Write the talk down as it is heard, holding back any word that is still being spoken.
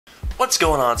What's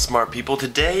going on, smart people?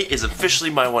 Today is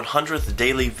officially my 100th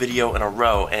daily video in a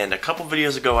row, and a couple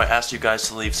videos ago I asked you guys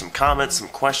to leave some comments, some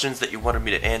questions that you wanted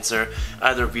me to answer,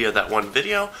 either via that one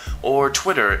video or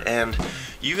Twitter, and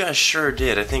you guys sure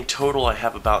did. I think total I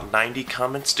have about 90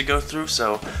 comments to go through,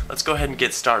 so let's go ahead and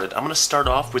get started. I'm going to start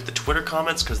off with the Twitter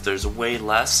comments because there's way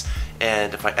less,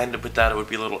 and if I ended with that it would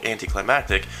be a little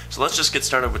anticlimactic, so let's just get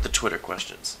started with the Twitter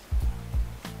questions.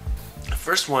 The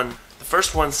first one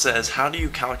says, how do you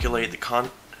calculate the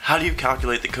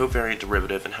covariant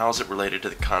derivative, and how is it related to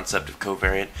the concept of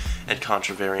covariant and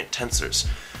contravariant tensors?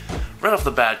 Right off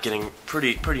the bat, getting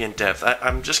pretty in depth.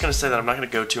 I'm just going to say that I'm not going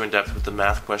to go too in depth with the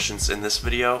math questions in this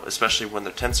video, especially when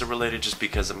they're tensor related, just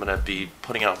because I'm going to be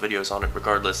putting out videos on it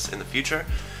regardless in the future.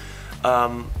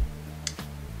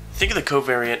 Think of the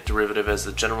covariant derivative as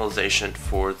the generalization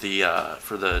for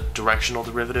the directional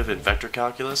derivative in vector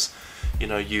calculus. You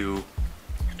know,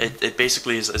 It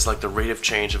basically is like the rate of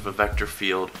change of a vector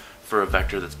field for a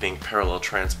vector that's being parallel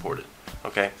transported.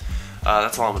 Okay,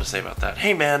 that's all I'm going to say about that.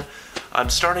 Hey man,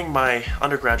 I'm starting my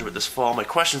undergraduate this fall. My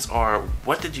questions are,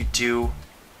 what did you do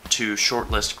to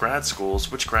shortlist grad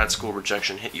schools? Which grad school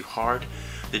rejection hit you hard?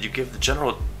 Did you give the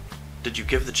general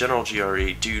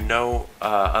GRE? Do you know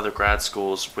other grad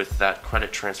schools with that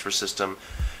credit transfer system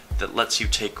that lets you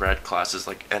take grad classes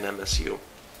like NMSU?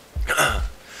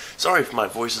 Sorry if my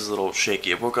voice is a little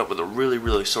shaky. I woke up with a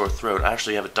really sore throat. I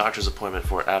actually have a doctor's appointment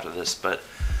for it after this, but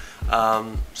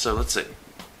so let's see.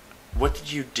 What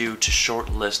did you do to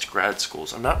shortlist grad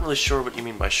schools? I'm not really sure what you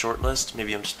mean by shortlist.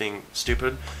 Maybe I'm just being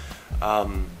stupid.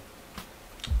 So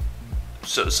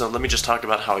let me just talk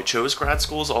about how I chose grad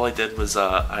schools. All I did was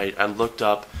I looked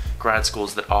up grad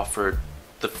schools that offered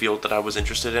the field that I was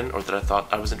interested in, or that I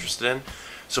thought I was interested in.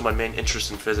 So my main interests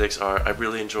in physics are, I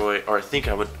really enjoy, or I think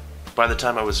I would, by the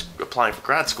time I was applying for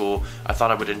grad school, I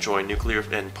thought I would enjoy nuclear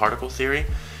and particle theory,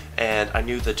 and I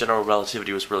knew that general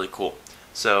relativity was really cool.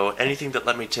 So anything that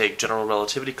let me take general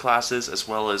relativity classes as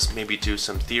well as maybe do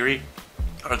some theory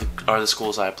are the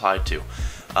schools I applied to.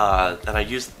 And I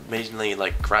used mainly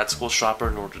like grad school shopper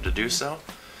in order to do so.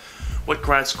 What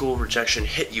grad school rejection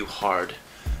hit you hard?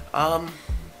 None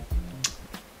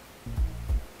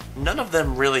of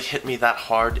them really hit me that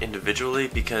hard individually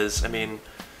because, I mean,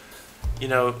 you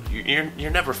know,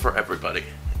 you're never for everybody,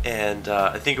 and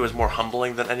I think it was more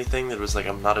humbling than anything. That it was like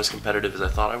I'm not as competitive as I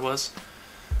thought I was.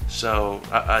 So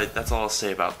that's all I'll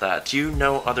say about that. Do you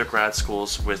know other grad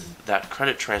schools with that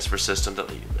credit transfer system?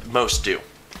 That most do.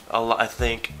 I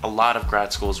think a lot of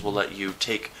grad schools will let you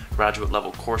take graduate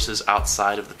level courses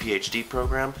outside of the PhD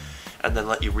program, and then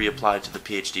let you reapply to the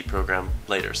PhD program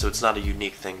later. So it's not a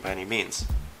unique thing by any means.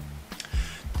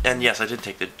 And yes, I did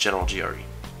take the general GRE.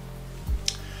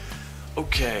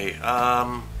 Okay,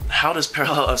 how does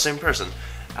parallel, same person,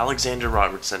 Alexander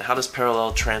Robertson, how does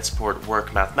parallel transport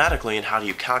work mathematically, and how do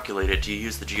you calculate it? Do you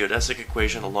use the geodesic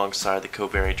equation alongside the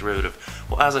covariant derivative?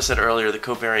 Well, as I said earlier, the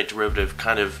covariant derivative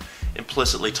kind of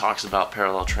implicitly talks about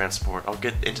parallel transport. I'll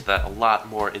get into that a lot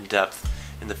more in depth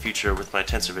in the future with my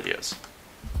tensor videos.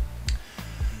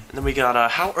 And then we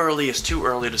got, how early is too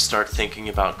early to start thinking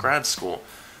about grad school?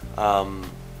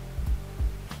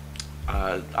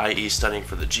 I.e. studying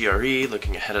for the GRE,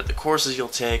 looking ahead at the courses you'll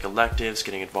take, electives,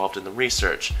 getting involved in the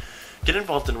research. Get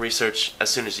involved in research as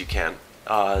soon as you can.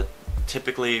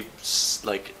 Typically,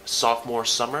 like sophomore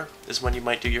summer is when you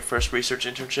might do your first research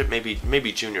internship,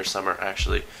 maybe junior summer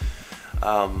actually.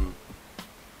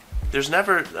 There's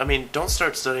never, I mean, don't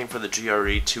start studying for the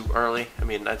GRE too early. I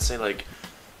mean, I'd say like,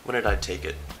 when did I take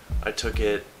it? I took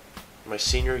it my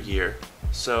senior year,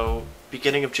 so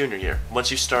beginning of junior year,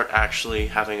 once you start actually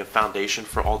having a foundation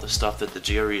for all the stuff that the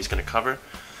GRE is going to cover.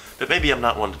 But maybe I'm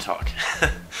not one to talk.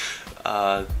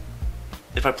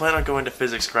 If I plan on going to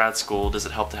physics grad school, does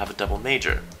it help to have a double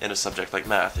major in a subject like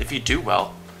math? If you do,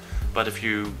 well, but if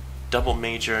you double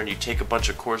major and you take a bunch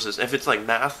of courses, if it's like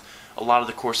math, a lot of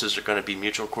the courses are going to be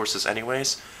mutual courses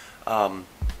anyways.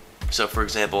 So for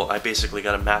example, I basically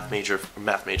got a math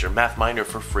minor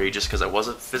for free just because I was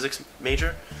a physics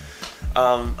major.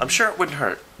 I'm sure it wouldn't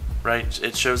hurt, right?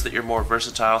 It shows that you're more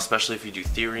versatile, especially if you do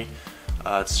theory.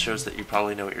 It shows that you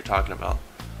probably know what you're talking about.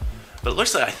 But it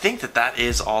looks like I think that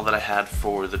is all that I had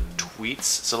for the tweets.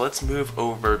 So let's move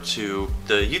over to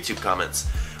the YouTube comments,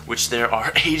 which there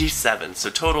are 87. So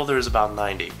total there's about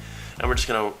 90. And we're just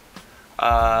going to,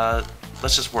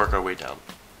 let's just work our way down.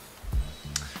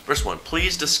 First one,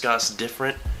 please discuss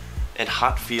different and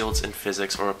hot fields in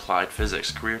physics or applied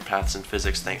physics, career paths in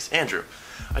physics. Thanks, Andrew.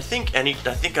 I think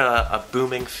a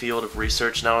booming field of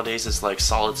research nowadays is like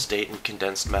solid state and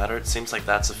condensed matter. It seems like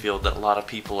that's a field that a lot of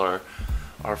people are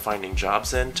finding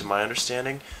jobs in, to my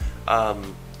understanding.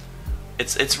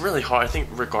 it's really hard. I think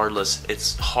regardless,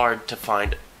 it's hard to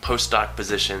find postdoc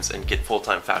positions and get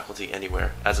full-time faculty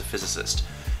anywhere as a physicist.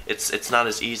 It's not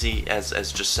as easy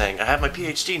as just saying, I have my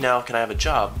PhD now, can I have a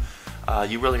job?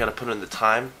 You really got to put in the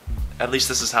time. At least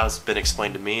this is how it's been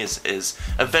explained to me, is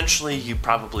eventually you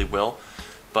probably will,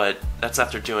 but that's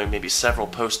after doing maybe several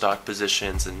postdoc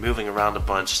positions and moving around a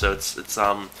bunch. So it's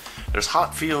there's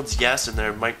hot fields, yes, and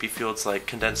there might be fields like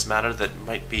condensed matter that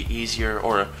might be easier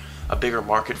or a bigger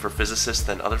market for physicists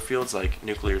than other fields like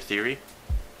nuclear theory,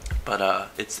 but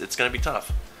it's going to be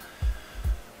tough.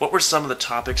 What were some of the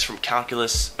topics from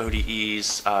calculus,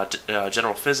 ODEs,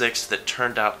 general physics that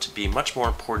turned out to be much more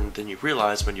important than you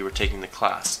realized when you were taking the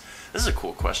class? This is a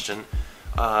cool question.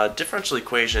 Differential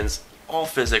equations, all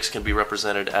physics can be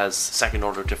represented as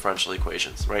second-order differential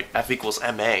equations, right? F equals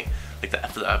ma, like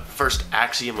the first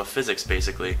axiom of physics,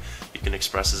 basically, you can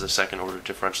express as a second-order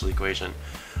differential equation.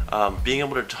 Being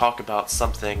able to talk about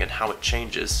something and how it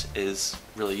changes is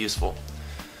really useful.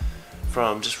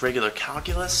 From just regular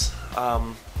calculus,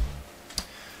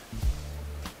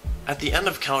 at the end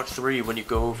of Calc 3, when you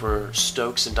go over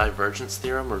Stokes and divergence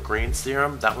theorem or Green's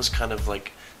theorem, that was kind of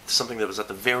like something that was at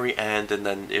the very end, and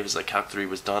then it was like Calc 3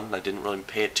 was done, and I didn't really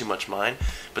pay it too much mind.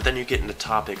 But then you get into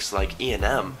topics like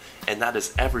E&M, and that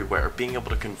is everywhere. Being able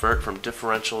to convert from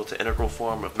differential to integral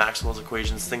form of Maxwell's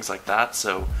equations, things like that.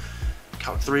 So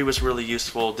Calc 3 was really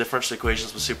useful. Differential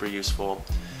equations was super useful.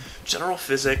 General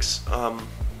physics,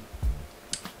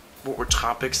 what were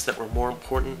topics that were more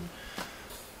important?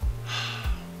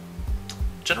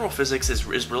 General physics is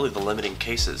really the limiting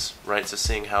cases, right? So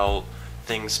seeing how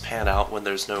things pan out when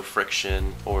there's no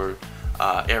friction or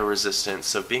air resistance.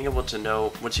 So being able to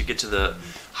know, once you get to the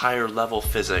higher level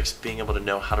physics, being able to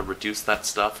know how to reduce that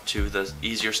stuff to the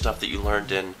easier stuff that you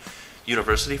learned in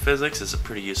university physics is a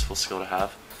pretty useful skill to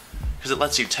have. Because it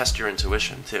lets you test your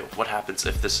intuition too. What happens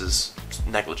if this is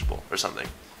negligible or something?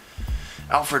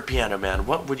 Alfred Piano Man,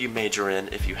 what would you major in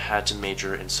if you had to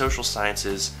major in social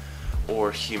sciences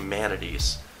or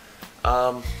humanities?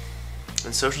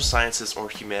 In social sciences or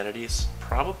humanities,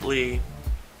 probably,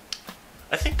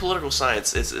 I think political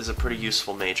science is a pretty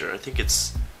useful major. I think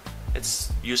it's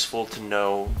useful to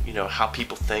know, how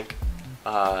people think,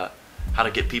 how to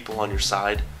get people on your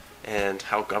side, and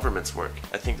how governments work.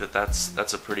 I think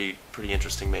that's a pretty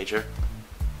interesting major.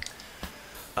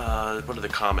 What are the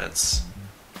comments?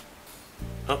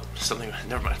 Oh, something,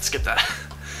 never mind, skip that.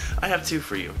 I have two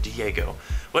for you. Diego,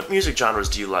 what music genres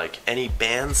do you like? Any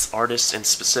bands, artists in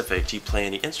specific? Do you play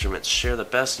any instruments? Share the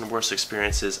best and worst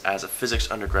experiences as a physics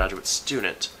undergraduate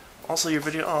student. Also your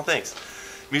video, oh thanks.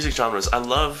 Music genres, I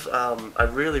love, I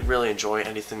really enjoy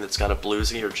anything that's got a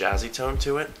bluesy or jazzy tone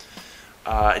to it.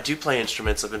 I do play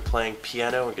instruments. I've been playing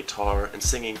piano and guitar and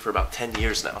singing for about 10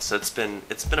 years now, so it's been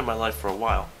in my life for a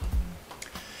while.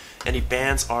 Any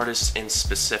bands, artists in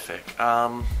specific?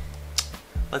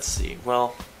 Let's see.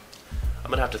 Well,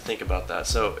 I'm gonna have to think about that.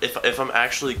 So if I'm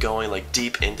actually going like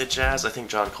deep into jazz, I think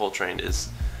John Coltrane is,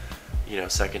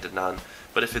 second to none.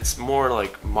 But if it's more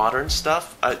like modern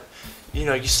stuff,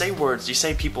 you say words, you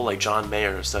say people like John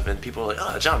Mayer and stuff, and people are like,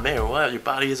 oh, John Mayer, what? Your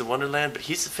body is a wonderland. But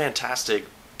he's a fantastic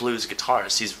blues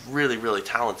guitarist. He's really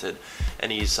talented,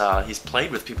 and he's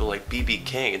played with people like B.B.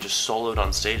 King and just soloed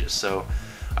on stages. So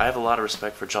I have a lot of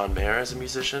respect for John Mayer as a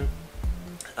musician.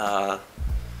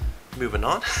 Moving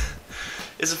on.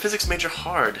 Is a physics major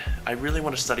hard? I really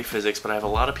want to study physics, but I have a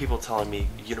lot of people telling me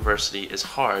university is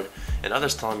hard, and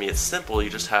others telling me it's simple, you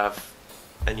have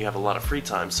a lot of free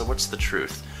time. So what's the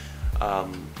truth?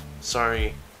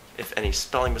 Sorry if any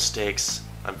spelling mistakes.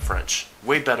 I'm French.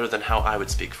 Way better than how I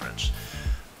would speak French.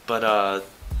 But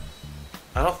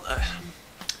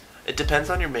it depends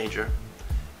on your major,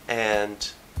 and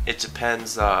it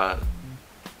depends,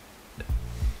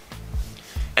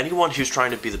 anyone who's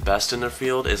trying to be the best in their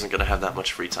field isn't going to have that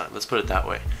much free time. Let's put it that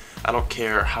way. I don't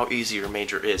care how easy your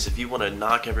major is. If you want to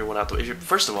knock everyone out the way,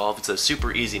 first of all, if it's a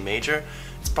super easy major,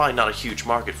 it's probably not a huge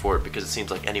market for it because it seems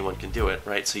like anyone can do it,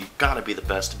 right? So you've got to be the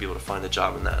best to be able to find a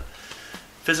job in that.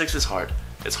 Physics is hard.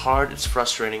 It's hard, it's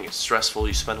frustrating, it's stressful,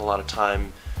 you spend a lot of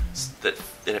time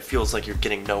and it feels like you're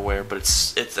getting nowhere, but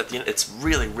it's at the end, it's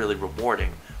really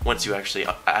rewarding once you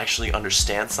actually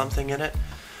understand something in it.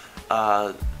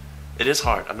 It is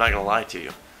hard, I'm not going to lie to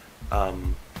you.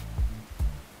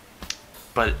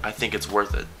 But I think it's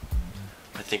worth it.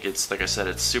 I think it's, like I said,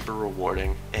 it's super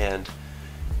rewarding, and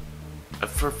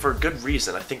for good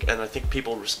reason. I think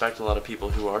people respect a lot of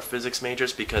people who are physics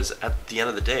majors because at the end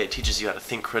of the day, it teaches you how to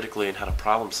think critically and how to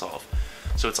problem solve.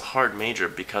 So it's a hard major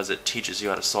because it teaches you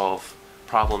how to solve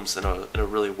problems in a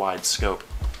really wide scope.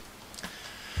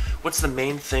 What's the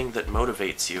main thing that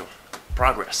motivates you?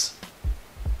 Progress.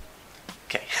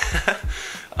 Okay.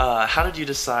 How did you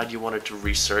decide you wanted to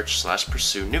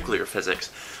research/pursue nuclear physics?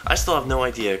 I still have no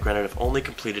idea, granted I've only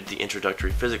completed the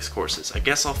introductory physics courses. I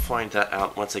guess I'll find that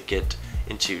out once I get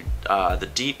into the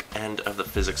deep end of the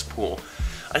physics pool.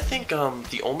 I think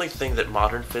the only thing that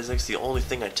modern physics, the only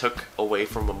thing I took away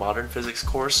from a modern physics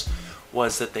course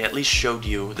was that they at least showed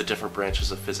you the different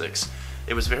branches of physics.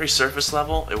 It was very surface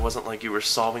level. It wasn't like you were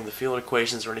solving the field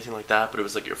equations or anything like that, but it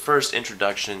was like your first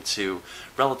introduction to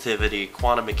relativity,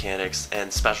 quantum mechanics,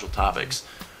 and special topics.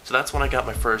 So that's when I got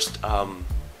my first kind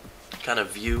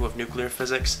of view of nuclear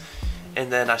physics.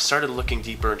 And then I started looking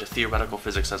deeper into theoretical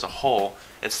physics as a whole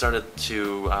and started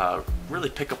to really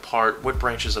pick apart what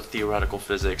branches of theoretical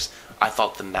physics I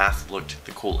thought the math looked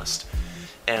the coolest.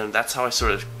 And that's how I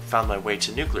sort of found my way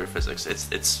to nuclear physics.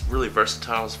 It's really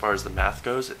versatile as far as the math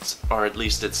goes, or at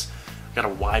least it's got a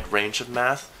wide range of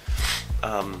math.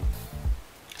 So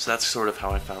that's sort of how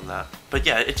I found that. But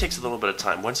yeah, it takes a little bit of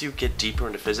time. Once you get deeper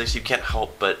into physics, you can't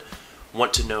help but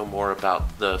want to know more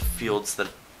about the fields that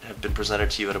have been presented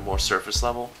to you at a more surface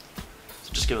level.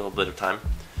 So just give it a little bit of time.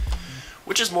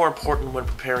 Which is more important when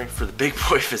preparing for the big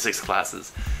boy physics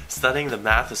classes? Studying the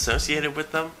math associated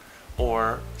with them,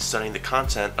 or studying the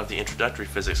content of the introductory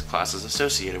physics classes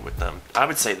associated with them? I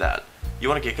would say that. You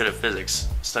want to get good at physics,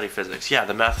 study physics. Yeah,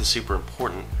 the math is super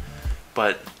important,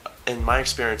 but in my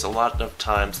experience, a lot of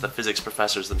times the physics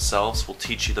professors themselves will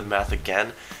teach you the math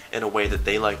again in a way that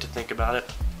they like to think about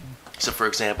it. So for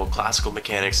example, classical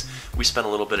mechanics, we spent a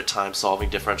little bit of time solving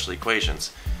differential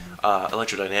equations.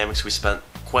 Electrodynamics, we spent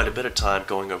quite a bit of time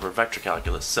going over vector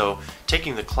calculus. So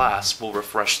taking the class will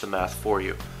refresh the math for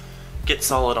you. Get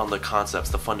solid on the concepts,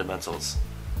 the fundamentals,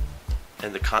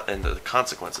 and the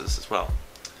consequences as well.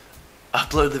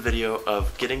 Upload the video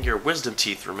of getting your wisdom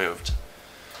teeth removed.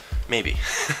 Maybe.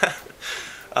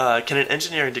 Can an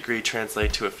engineering degree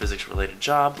translate to a physics-related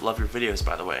job? Love your videos,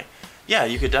 by the way. Yeah,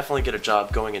 you could definitely get a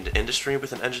job going into industry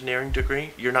with an engineering degree.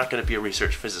 You're not going to be a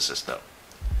research physicist, though.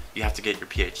 You have to get your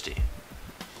PhD.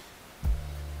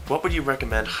 What would you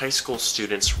recommend high school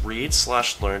students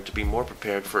read/learn to be more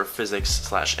prepared for a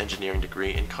physics/engineering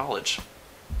degree in college?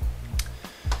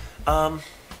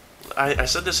 I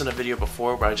said this in a video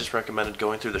before where I just recommended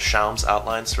going through the Schaum's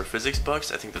outlines for physics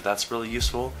books. I think that that's really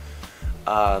useful.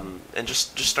 And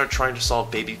just start trying to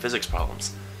solve baby physics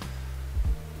problems.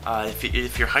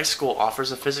 If your high school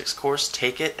offers a physics course,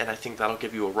 take it, and I think that'll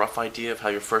give you a rough idea of how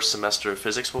your first semester of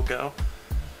physics will go.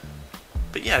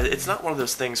 But yeah, it's not one of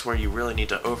those things where you really need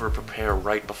to over-prepare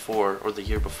right before or the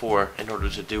year before in order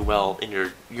to do well in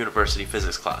your university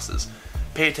physics classes.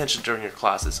 Pay attention during your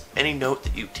classes. Any note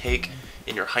that you take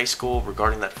in your high school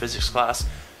regarding that physics class,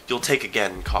 you'll take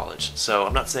again in college. So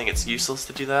I'm not saying it's useless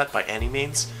to do that by any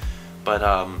means, but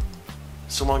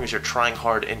so long as you're trying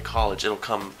hard in college, it'll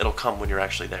come when you're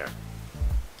actually there.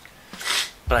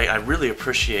 But I really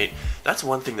appreciate, that's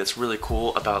one thing that's really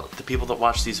cool about the people that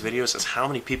watch these videos is how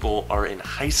many people are in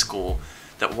high school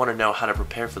that want to know how to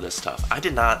prepare for this stuff. I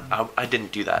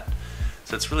didn't do that.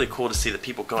 So it's really cool to see that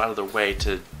people go out of their way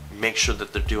to make sure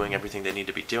that they're doing everything they need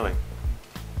to be doing.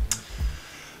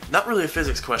 Not really a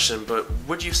physics question, but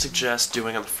would you suggest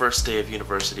doing on the first day of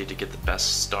university to get the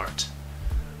best start?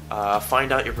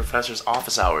 Find out your professor's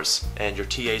office hours and your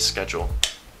TA's schedule.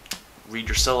 Read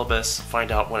your syllabus,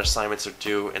 find out when assignments are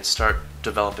due, and start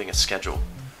developing a schedule.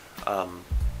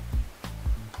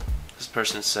 This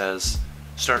person says,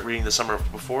 start reading the summer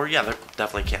before. Yeah, that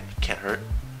definitely can't hurt.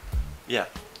 Yeah.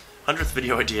 100th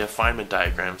video idea, Feynman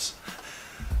diagrams.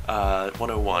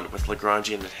 101 with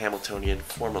Lagrangian and Hamiltonian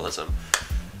formalism.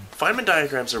 Feynman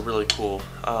diagrams are really cool.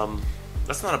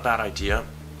 That's not a bad idea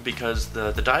because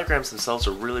the diagrams themselves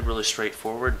are really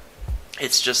straightforward.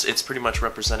 It's pretty much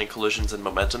representing collisions in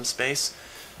momentum space,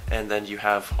 and then you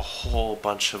have a whole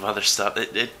bunch of other stuff.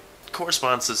 It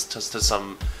corresponds to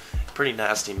some pretty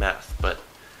nasty math, but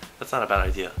that's not a bad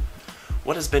idea.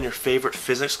 What has been your favorite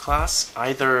physics class?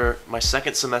 Either my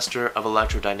second semester of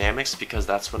electrodynamics, because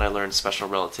that's when I learned special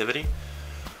relativity,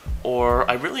 or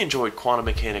I really enjoyed quantum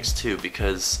mechanics too,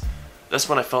 because that's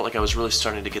when I felt like I was really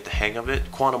starting to get the hang of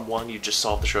it. Quantum 1, you just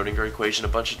solve the Schrodinger equation a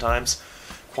bunch of times.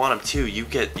 Quantum 2,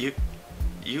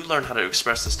 you learn how to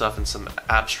express the stuff in some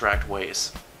abstract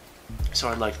ways. So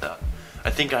I like that. I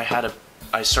think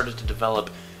I started to develop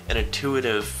an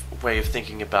intuitive way of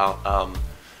thinking about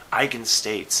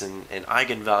eigenstates and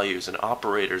eigenvalues and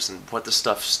operators and what the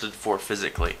stuff stood for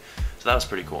physically. So that was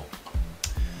pretty cool.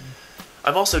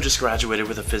 I've also just graduated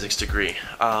with a physics degree,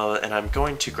 and I'm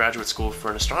going to graduate school for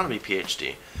an astronomy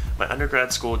PhD. My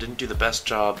undergrad school didn't do the best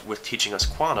job with teaching us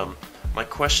quantum. My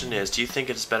question is, do you think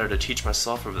it is better to teach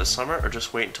myself over the summer or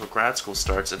just wait until grad school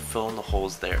starts and fill in the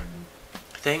holes there?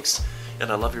 Thanks,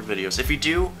 and I love your videos. If you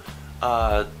do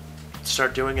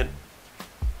start doing it,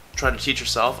 trying to teach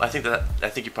yourself, I think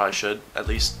you probably should at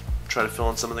least try to fill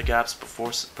in some of the gaps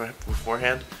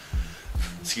beforehand.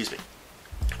 Excuse me.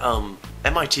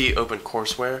 MIT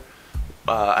OpenCourseWare.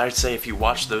 I'd say if you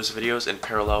watch those videos in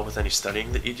parallel with any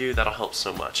studying that you do, that'll help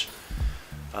so much.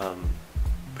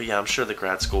 But yeah, I'm sure the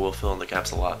grad school will fill in the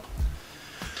gaps a lot.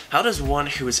 How does one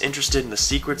who is interested in the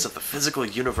secrets of the physical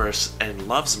universe and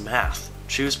loves math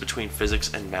choose between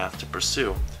physics and math to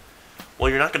pursue? Well,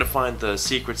 you're not going to find the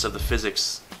secrets of the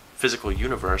physical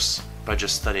universe by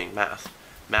just studying math.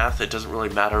 Math, it doesn't really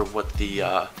matter what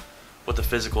the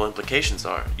physical implications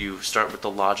are. You start with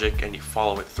the logic and you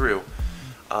follow it through.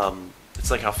 It's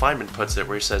like how Feynman puts it,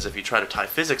 where he says if you try to tie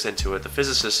physics into it, the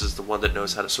physicist is the one that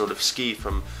knows how to sort of ski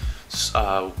from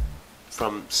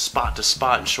spot to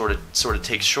spot and sort of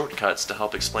takes shortcuts to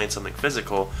help explain something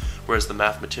physical, whereas the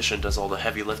mathematician does all the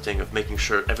heavy lifting of making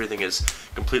sure everything is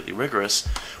completely rigorous.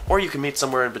 Or you can meet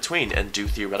somewhere in between and do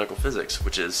theoretical physics,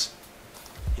 which is,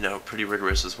 pretty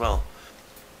rigorous as well.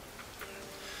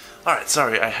 Alright,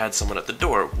 sorry, I had someone at the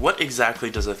door. What exactly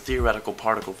does a theoretical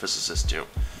particle physicist do?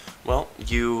 Well,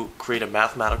 you create a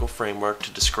mathematical framework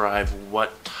to describe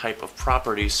what type of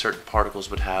properties certain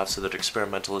particles would have so that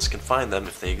experimentalists can find them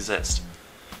if they exist.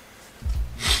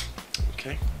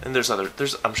 Okay, and I'm sure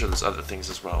there's other things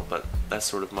as well, but that's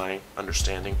sort of my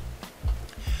understanding.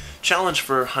 Challenge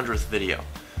for 100th video.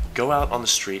 Go out on the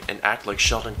street and act like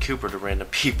Sheldon Cooper to random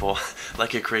people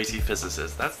like a crazy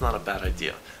physicist. That's not a bad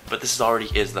idea, but this already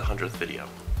is the 100th video.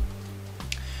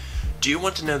 Do you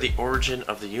want to know the origin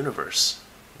of the universe?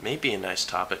 Maybe a nice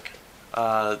topic.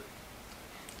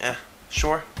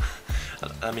 Sure.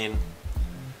 I mean,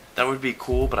 that would be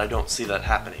cool, but I don't see that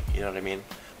happening. You know what I mean?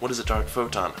 What is a dark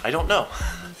photon? I don't know.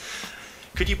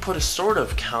 Could you put a sort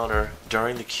of counter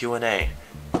during the Q&A?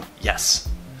 Yes.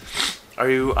 Are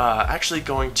you actually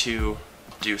going to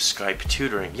do Skype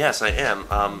tutoring? Yes, I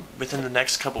am. Within the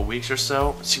next couple weeks or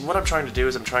so. See, what I'm trying to do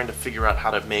is I'm trying to figure out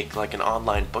how to make like an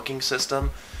online booking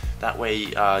system. That way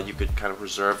you could kind of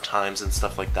reserve times and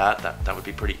stuff like that. That would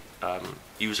be pretty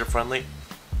user-friendly.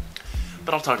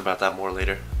 But I'll talk about that more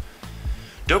later.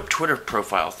 Dope Twitter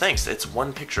profile. Thanks. It's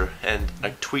one picture and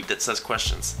a tweet that says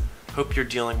questions. Hope you're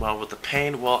dealing well with the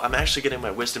pain. Well, I'm actually getting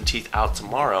my wisdom teeth out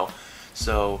tomorrow,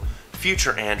 so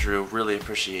future Andrew really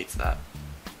appreciates that.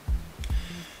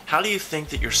 How do you think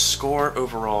that your score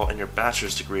overall in your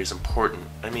bachelor's degree is important?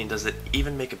 I mean, does it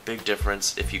even make a big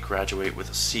difference if you graduate with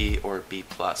a C or a B+?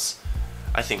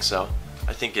 I think so.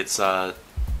 I think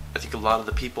I think a lot of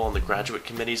the people on the graduate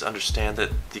committees understand that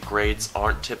the grades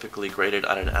aren't typically graded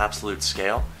at an absolute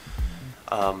scale.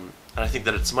 And I think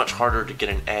that it's much harder to get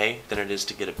an A than it is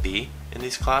to get a B in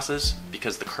these classes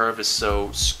because the curve is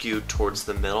so skewed towards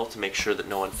the middle to make sure that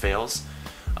no one fails.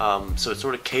 So it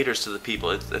sort of caters to the people.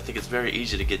 I think it's very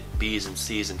easy to get B's and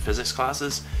C's in physics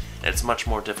classes, and it's much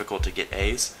more difficult to get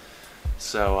A's.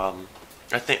 So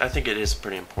I think it is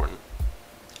pretty important.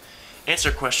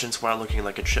 Answer questions while looking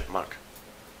like a chipmunk.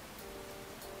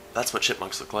 That's what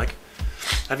chipmunks look like.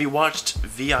 Have you watched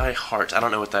VI Heart? I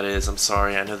don't know what that is. I'm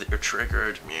sorry. I know that you're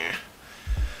triggered. Meh.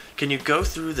 Can you go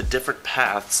through the different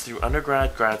paths through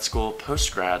undergrad, grad school,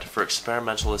 postgrad for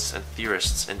experimentalists and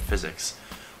theorists in physics?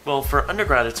 Well, for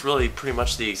undergrad, it's really pretty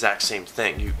much the exact same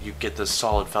thing. You get the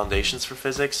solid foundations for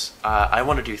physics. I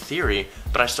want to do theory,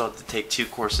 but I still have to take 2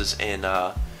 courses in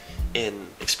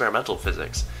experimental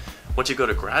physics. Once you go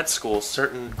to grad school,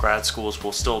 certain grad schools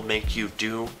will still make you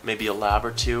do maybe a lab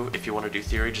or 2 if you want to do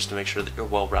theory, just to make sure that you're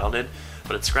well-rounded.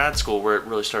 But it's grad school where it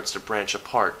really starts to branch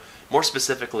apart. More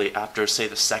specifically, after, say,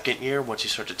 the 2nd year, once you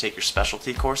start to take your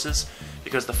specialty courses,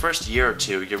 because the first year or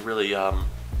 2, you're really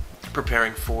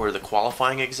preparing for the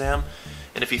qualifying exam,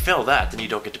 and if you fail that, then you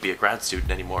don't get to be a grad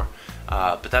student anymore.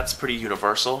 But that's pretty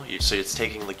universal. So it's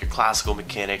taking like your classical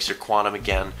mechanics, your quantum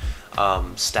again,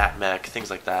 stat mech, things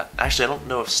like that. Actually, I don't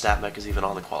know if stat mech is even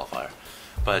on the qualifier,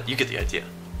 but you get the idea.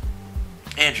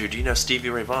 Andrew, do you know Stevie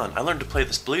Ray Vaughan? I learned to play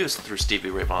this blues through Stevie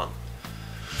Ray Vaughan.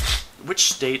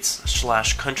 Which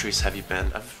states/countries have you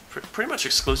been? I've pretty much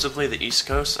exclusively the East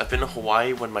Coast. I've been to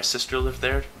Hawaii when my sister lived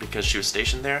there because she was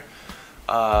stationed there.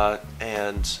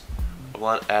 And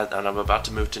I'm about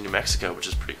to move to New Mexico, which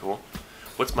is pretty cool.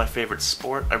 What's my favorite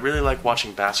sport? I really like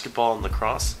watching basketball and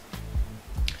lacrosse.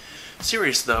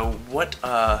 Serious though,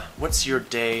 what's your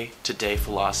day-to-day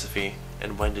philosophy,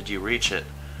 and when did you reach it?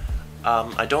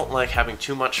 I don't like having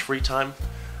too much free time.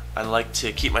 I like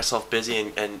to keep myself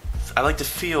busy, and I like to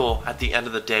feel at the end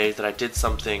of the day that I did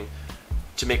something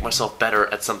to make myself better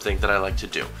at something that I like to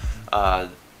do.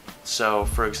 So,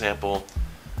 for example,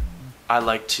 I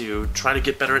like to try to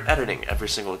get better at editing every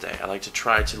single day. I like to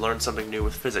try to learn something new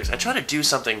with physics. I try to do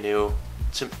something new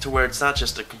to where it's not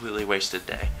just a completely wasted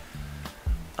day.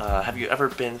 Have you ever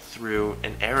been through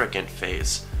an arrogant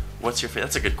phase? What's your favorite?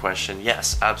 That's a good question.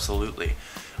 Yes, absolutely.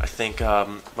 I think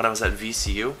when I was at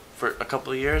VCU for a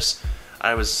couple of years,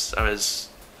 I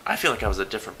feel like I was a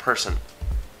different person.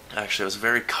 Actually, I was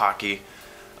very cocky,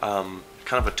 kind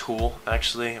of a tool.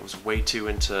 Actually, I was way too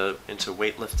into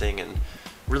weightlifting and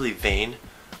really vain.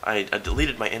 I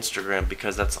deleted my Instagram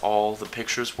because that's all the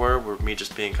pictures were me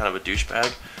just being kind of a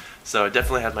douchebag. So I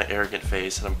definitely had my arrogant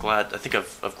phase, and I'm glad. I think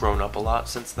I've grown up a lot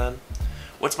since then.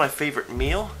 What's my favorite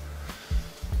meal?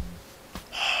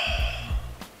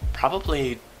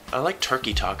 Probably, I like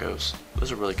turkey tacos.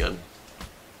 Those are really good.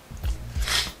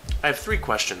 I have 3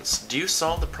 questions. Do you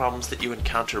solve the problems that you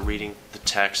encounter reading the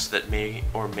text that may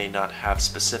or may not have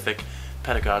specific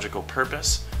pedagogical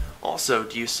purpose? Also,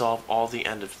 do you solve all the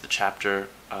end of the chapter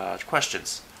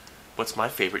questions? What's my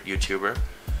favorite YouTuber?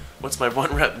 What's my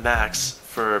 1 rep max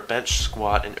for bench,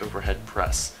 squat, and overhead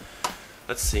press?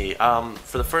 Let's see.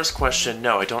 For the first question,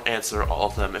 no, I don't answer all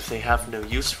of them. If they have no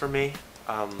use for me,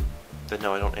 then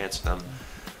no, I don't answer them.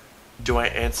 Do I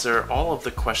answer all of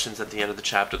the questions at the end of the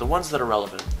chapter, the ones that are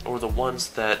relevant, or the ones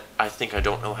that I think I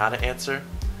don't know how to answer?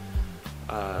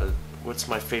 What's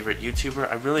my favorite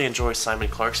YouTuber? I really enjoy Simon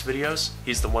Clark's videos.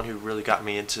 He's the one who really got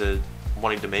me into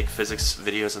wanting to make physics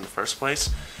videos in the first place.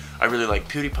 I really like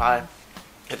PewDiePie.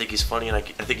 I think he's funny, and I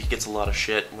think he gets a lot of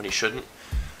shit when he shouldn't,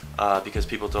 because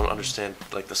people don't understand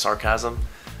like the sarcasm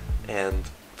and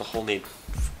the whole need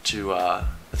to. I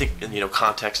think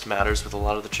context matters with a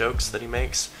lot of the jokes that he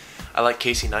makes. I like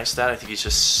Casey Neistat. I think he's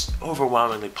just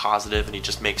overwhelmingly positive, and he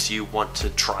just makes you want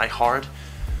to try hard.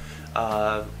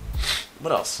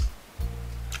 What else?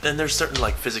 And there's certain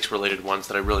like physics-related ones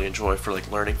that I really enjoy for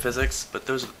like learning physics, but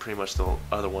those are pretty much the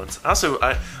other ones. Also,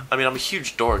 I mean, I'm a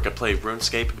huge dork. I play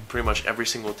RuneScape pretty much every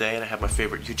single day, and I have my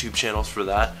favorite YouTube channels for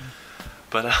that.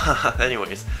 But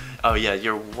anyways, oh yeah,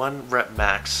 your 1 rep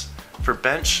max for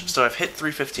bench. So I've hit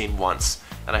 315 once,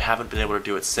 and I haven't been able to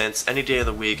do it since. Any day of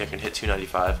the week, I can hit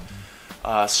 295.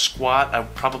 Squat, I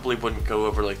probably wouldn't go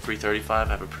over like 335.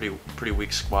 I have a pretty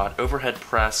weak squat. Overhead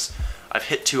press, I've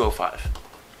hit 205.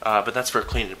 But that's for a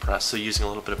clean and press, so using a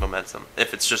little bit of momentum.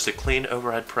 If it's just a clean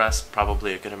overhead press,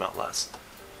 probably a good amount less.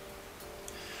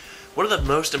 What are the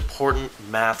most important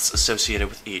maths associated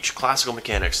with each? Classical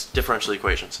mechanics, differential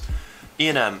equations,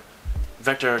 E&M,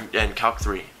 vector and calc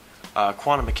 3,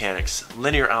 quantum mechanics,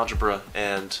 linear algebra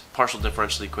and partial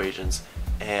differential equations,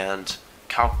 and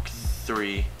calc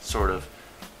 3, sort of,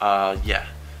 yeah,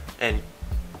 and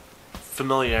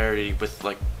familiarity with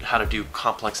like how to do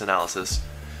complex analysis.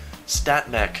 Stat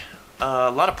mech,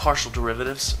 a lot of partial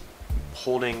derivatives,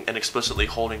 holding and explicitly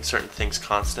holding certain things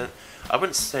constant. I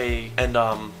wouldn't say, and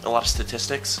a lot of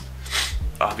statistics.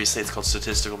 Obviously, it's called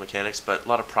statistical mechanics, but a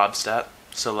lot of prob stat.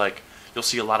 So like you'll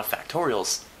see a lot of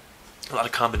factorials, a lot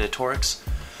of combinatorics.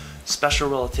 Special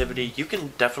relativity, you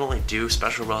can definitely do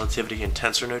special relativity in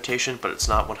tensor notation, but it's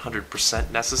not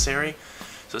 100% necessary.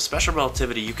 So special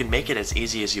relativity, you can make it as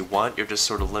easy as you want. You're just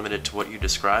sort of limited to what you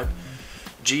describe.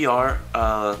 GR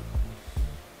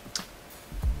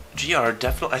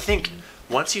definitely, I think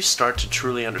once you start to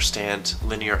truly understand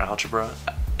linear algebra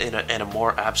in a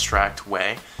more abstract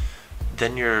way,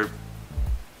 then you're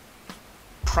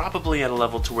probably at a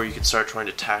level to where you can start trying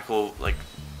to tackle like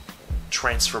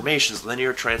transformations,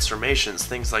 linear transformations,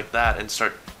 things like that, and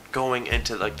start going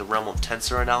into like the realm of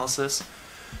tensor analysis.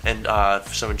 And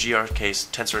so in GR's case,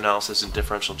 tensor analysis and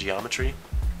differential geometry.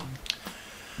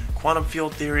 Quantum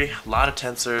field theory, a lot of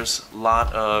tensors, a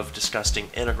lot of disgusting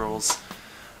integrals.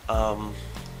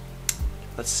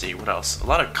 Let's see, what else? A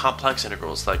lot of complex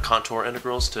integrals, like contour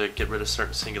integrals to get rid of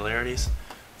certain singularities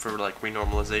for like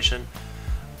renormalization.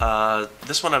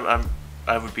 This one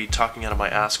I would be talking out of my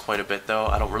ass quite a bit though.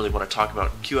 I don't really want to talk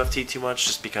about QFT too much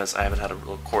just because I haven't had a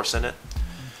real course in it.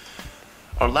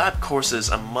 Are lab courses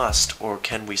a must, or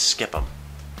can we skip them?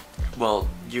 Well,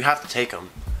 you have to take them.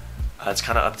 It's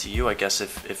kind of up to you, I guess,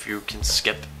 if you can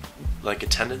skip like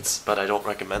attendance, but I don't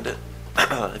recommend it.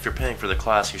 If you're paying for the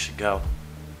class, you should go.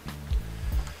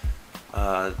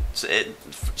 So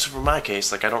for my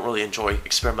case, like I don't really enjoy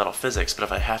experimental physics, but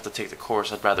if I have to take the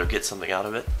course, I'd rather get something out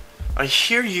of it. I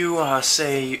hear you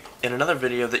say in another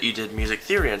video that you did music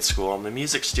theory in school. I'm a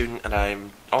music student and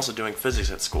I'm also doing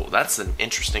physics at school. That's an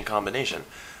interesting combination.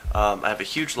 I have a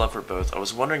huge love for both. I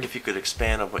was wondering if you could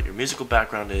expand on what your musical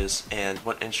background is and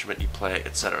what instrument you play,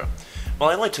 etc.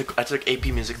 Well, I took AP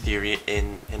music theory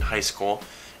in high school,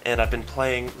 and I've been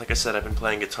playing, like I said, I've been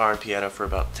playing guitar and piano for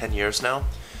about 10 years now.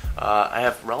 I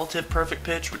have relative perfect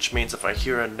pitch, which means if I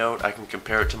hear a note, I can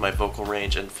compare it to my vocal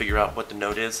range and figure out what the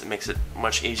note is. It makes it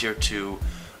much easier to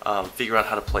figure out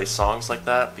how to play songs like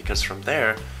that, because from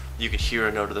there, you can hear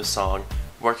a note of the song,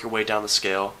 work your way down the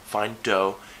scale, find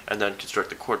do, and then construct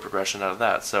the chord progression out of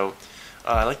that. So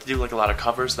I like to do like a lot of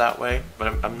covers that way,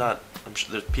 but I'm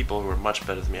sure there's people who are much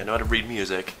better than me. I know how to read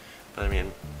music, but I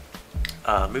mean,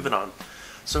 moving on.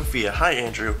 Sophia, hi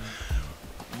Andrew.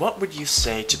 What would you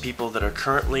say to people that are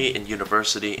currently in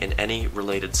university in any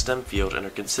related STEM field and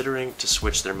are considering to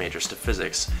switch their majors to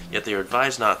physics, yet they are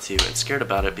advised not to and scared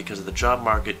about it because of the job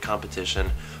market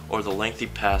competition or the lengthy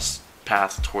path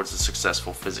towards a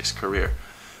successful physics career?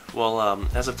 Well,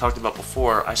 as I've talked about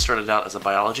before, I started out as a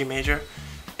biology major,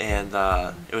 and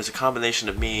it was a combination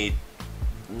of me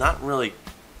not really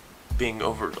being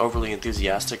overly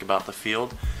enthusiastic about the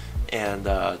field, and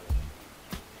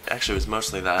actually it was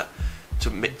mostly that,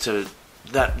 to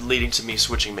that leading to me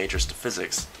switching majors to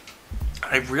physics.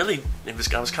 I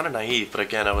was kind of naive, but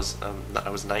again, I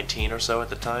was 19 or so at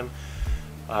the time,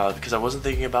 because I wasn't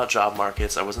thinking about job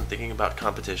markets, I wasn't thinking about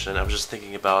competition, I was just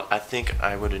thinking about, I think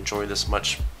I would enjoy this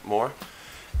much more,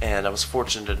 and I was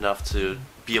fortunate enough to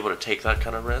be able to take that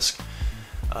kind of risk.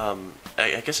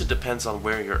 I guess it depends on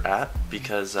where you're at,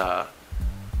 because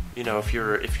you know, if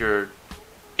you're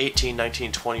 18,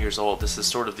 19, 20 years old, this is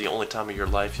sort of the only time of your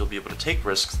life you'll be able to take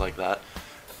risks like that.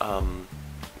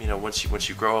 You know, once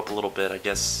you grow up a little bit, I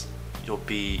guess you'll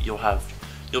be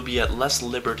at less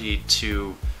liberty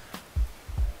to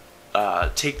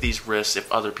take these risks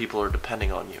if other people are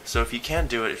depending on you. So if you can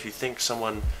do it, if you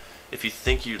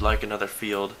think you'd like another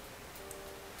field,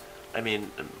 I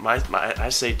mean, I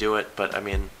say do it, but I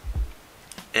mean,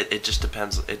 it just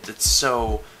depends. It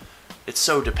so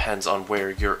depends on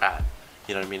where you're at.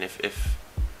 You know what I mean? If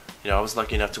you know, I was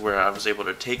lucky enough to where I was able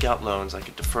to take out loans, I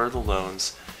could defer the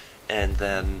loans, and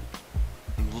then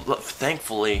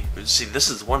thankfully, see, this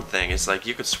is one thing. It's like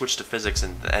you could switch to physics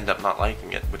and end up not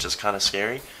liking it, which is kind of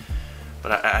scary.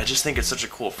 But I just think it's such a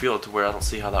cool field to where I don't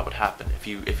see how that would happen. If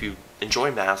you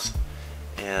enjoy math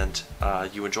and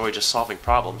you enjoy just solving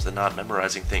problems and not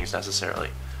memorizing things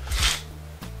necessarily.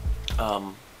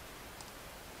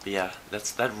 But yeah,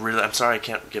 that really. I'm sorry I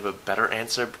can't give a better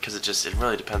answer because it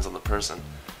really depends on the person.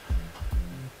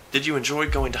 Did you enjoy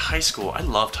going to high school? I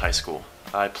loved high school.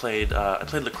 I played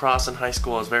lacrosse in high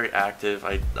school. I was very active.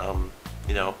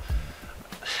 You know,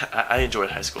 I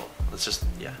enjoyed high school. It's just,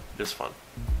 yeah, it was fun.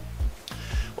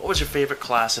 What was your favorite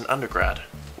class in undergrad?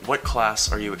 What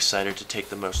class are you excited to take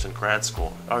the most in grad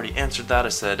school? I already answered that. I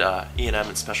said E&M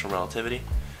and Special Relativity.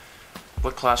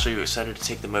 What class are you excited to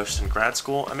take the most in grad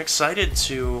school? I'm excited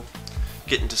to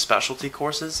get into specialty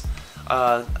courses.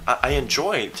 I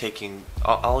enjoy taking.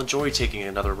 I'll enjoy taking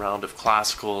another round of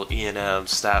classical, E&M,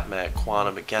 StatMech,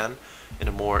 quantum again in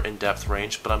a more in-depth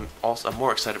range. But I'm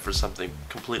more excited for something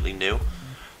completely new.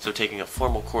 So taking a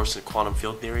formal course in quantum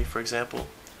field theory, for example,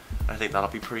 I think that'll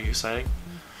be pretty exciting.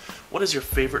 What is your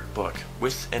favorite book,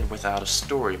 with and without a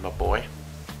story, my boy?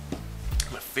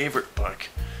 My favorite book.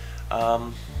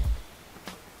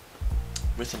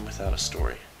 With and without a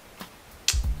story.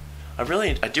 I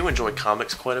do enjoy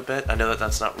comics quite a bit. I know that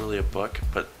that's not really a book,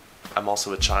 but I'm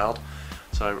also a child,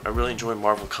 so I really enjoy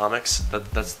Marvel Comics.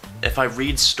 That's if I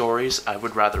read stories, I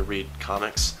would rather read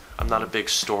comics. I'm not a big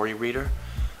story reader.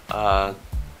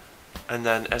 And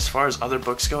then as far as other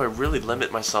books go, I really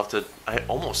limit myself to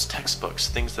almost textbooks,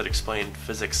 things that explain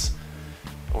physics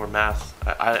or math.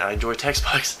 I enjoy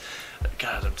textbooks.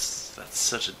 God, that's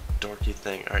such a dorky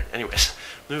thing. Alright, anyways,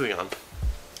 moving on.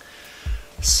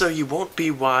 So you won't be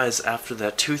wise after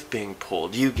that tooth being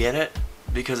pulled. You get it?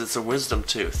 Because it's a wisdom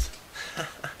tooth.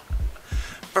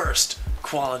 First,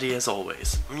 quality as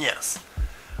always. Yes.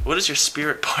 What is your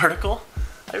spirit particle?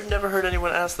 I've never heard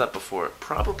anyone ask that before.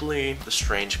 Probably the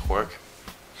strange quark.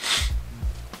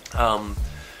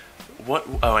 What?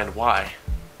 Oh, and why?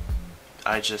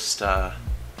 I just, I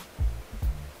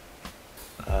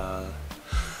don't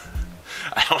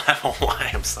have a why,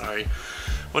 I'm sorry.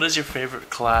 What is your favorite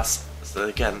class? So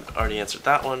again, already answered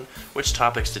that one. Which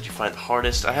topics did you find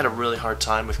hardest? I had a really hard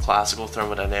time with classical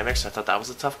thermodynamics. I thought that was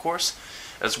a tough course,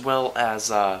 as well as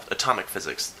atomic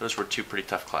physics. Those were two pretty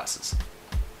tough classes.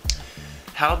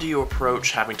 How do you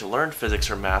approach having to learn physics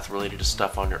or math related to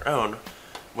stuff on your own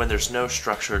when there's no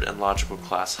structured and logical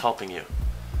class helping you?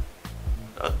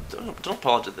 Don't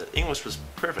apologize. The English was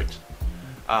perfect.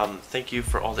 Thank you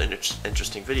for all the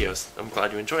interesting videos. I'm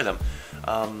glad you enjoy them.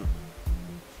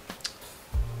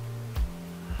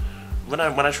 When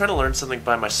I try to learn something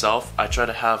by myself, I try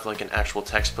to have like an actual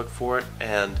textbook for it,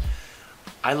 and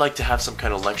I like to have some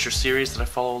kind of lecture series that I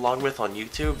follow along with on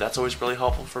YouTube. That's always really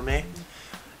helpful for me.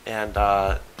 And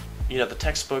you know, the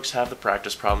textbooks have the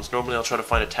practice problems. Normally I'll try to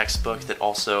find a textbook that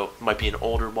also might be an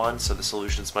older one, so the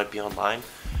solutions might be online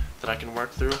that I can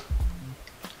work through.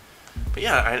 But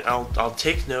yeah, I'll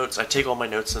take notes. I take all my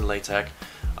notes in LaTeX.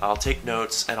 I'll take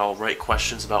notes and I'll write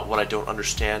questions about what I don't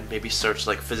understand. Maybe search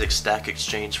like Physics Stack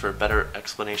Exchange for a better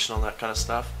explanation on that kind of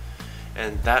stuff.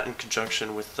 And that in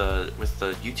conjunction with the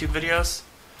YouTube videos,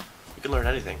 you can learn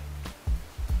anything.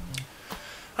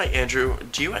 Hi Andrew,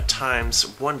 do you at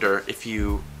times wonder if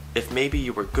maybe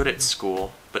you were good at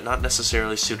school but not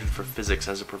necessarily suited for physics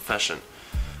as a profession?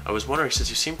 I was wondering, since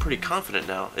you seem pretty confident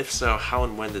now, if so, how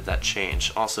and when did that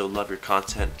change? Also, love your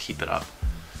content, keep it up.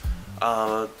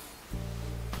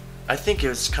 I think it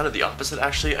was kind of the opposite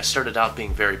actually. I started out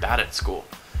being very bad at school,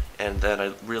 and then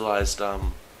I realized,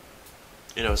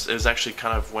 you know, it was actually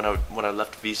kind of when I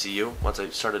left VCU, once I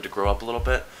started to grow up a little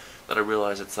bit, that I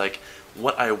realized it's like,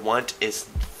 what I want it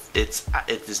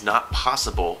is not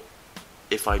possible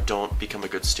if I don't become a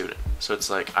good student. So it's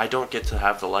like, I don't get to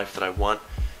have the life that I want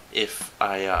if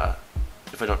I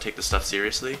don't take this stuff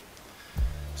seriously.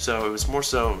 So it was more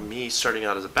so me starting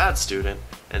out as a bad student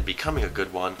and becoming a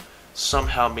good one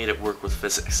somehow made it work with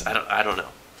physics. I don't know.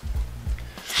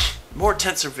 More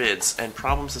tensor vids and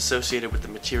problems associated with the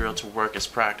material to work as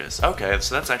practice. Okay,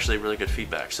 so that's actually really good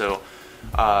feedback. So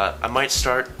I might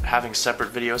start having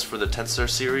separate videos for the tensor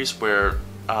series where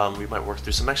we might work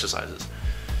through some exercises.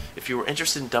 If you were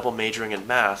interested in double majoring in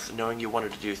math, knowing you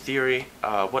wanted to do theory,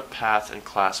 what path and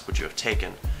class would you have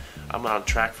taken? I'm on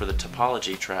track for the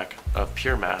topology track of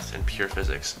pure math and pure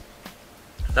physics.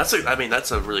 That's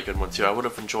a really good one too. I would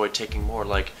have enjoyed taking more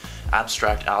like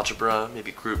abstract algebra,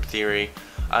 maybe group theory.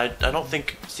 I don't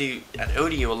think, see, at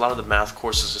ODU a lot of the math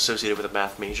courses associated with a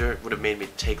math major would have made me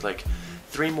take like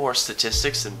 3 more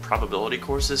statistics and probability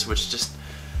courses, which just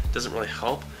doesn't really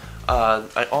help.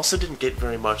 I also didn't get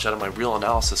very much out of my real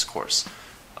analysis course.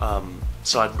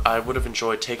 So I would have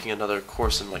enjoyed taking another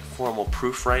course in like formal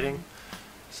proof writing.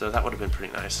 So that would have been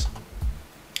pretty nice.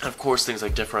 And of course, things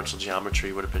like differential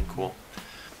geometry would have been cool.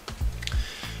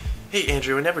 Hey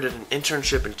Andrew, I never did an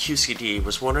internship in QCD.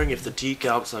 Was wondering if the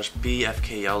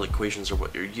dgalg/bfkl equations are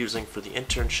what you're using for the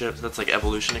internship. That's like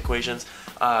evolution equations.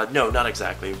 No, not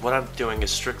exactly. What I'm doing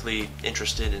is strictly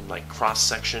interested in like cross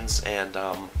sections and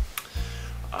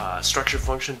structure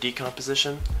function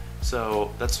decomposition.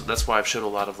 So that's why I've showed a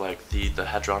lot of like the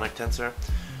hadronic tensor.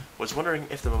 Was wondering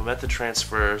if the momentum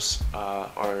transfers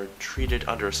are treated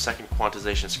under a second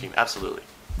quantization scheme. Absolutely.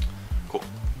 Cool.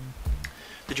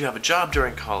 Did you have a job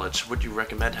during college? Would you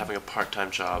recommend having a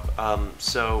part-time job?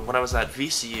 So when I was at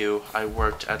VCU, I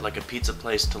worked at like a pizza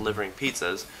place delivering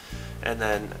pizzas, and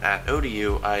then at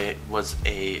ODU, I was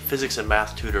a physics and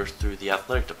math tutor through the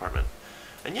athletic department.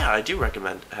 And yeah, I do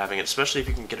recommend having it, especially if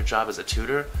you can get a job as a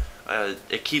tutor.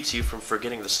 It keeps you from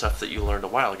forgetting the stuff that you learned a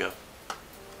while ago.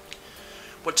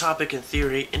 What topic in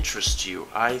theory interests you?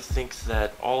 I think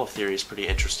that all of theory is pretty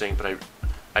interesting, but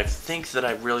I think that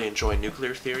I really enjoy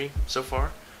nuclear theory so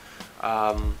far.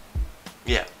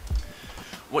 Yeah.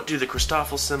 What do the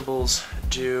Christoffel symbols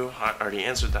do? I already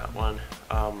answered that one.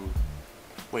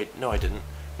 Wait, no I didn't.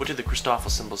 What do the Christoffel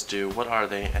symbols do? What are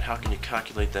they? And how can you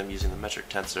calculate them using the metric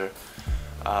tensor?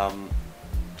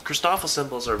 Christoffel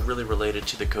symbols are really related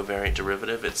to the covariant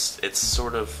derivative. It's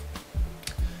sort of,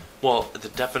 well, the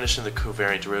definition of the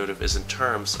covariant derivative is in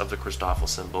terms of the Christoffel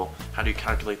symbol. How do you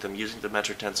calculate them using the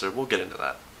metric tensor? We'll get into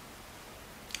that.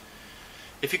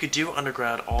 If you could do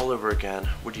undergrad all over again,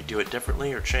 would you do it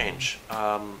differently or change?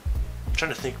 I'm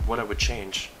trying to think what I would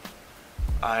change.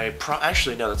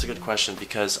 Actually, no, that's a good question,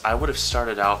 because I would have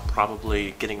started out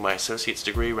probably getting my associate's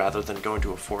degree rather than going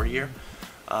to a 4-year.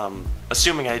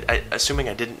 Assuming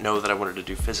I didn't know that I wanted to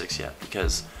do physics yet,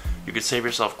 because you could save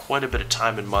yourself quite a bit of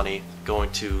time and money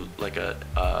going to like a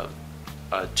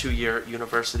 2-year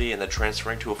university and then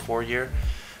transferring to a 4-year,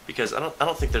 because I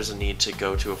don't think there's a need to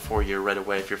go to a 4-year right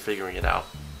away if you're figuring it out.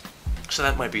 So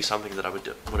that might be something that I would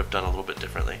have done a little bit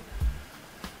differently.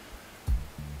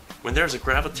 When there's a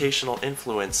gravitational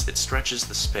influence, it stretches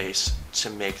the space to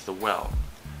make the well.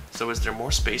 So is there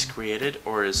more space created,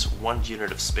 or is one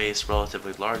unit of space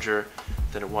relatively larger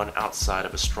than one outside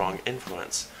of a strong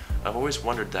influence? I've always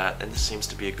wondered that, and this seems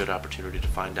to be a good opportunity to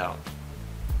find out.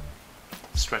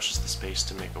 Stretches the space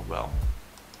to make a well.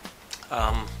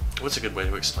 What's a good way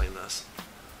to explain this?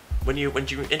 When you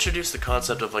introduce the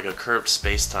concept of like a curved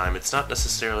space-time, it's not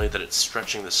necessarily that it's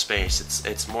stretching the space.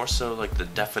 It's more so like the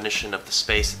definition of the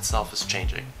space itself is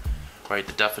changing, right?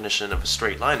 The definition of a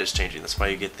straight line is changing. That's why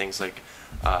you get things like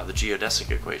the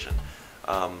geodesic equation.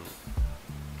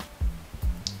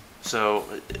 So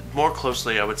more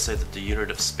closely, I would say that the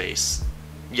unit of space,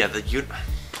 yeah,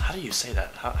 how do you say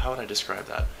that? How would I describe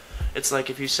that? It's like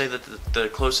if you say that the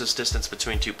closest distance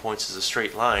between 2 points is a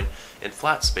straight line in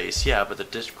flat space, yeah, but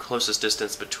the closest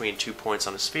distance between 2 points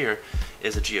on a sphere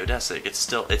is a geodesic.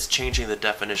 It's changing the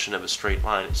definition of a straight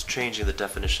line. It's changing the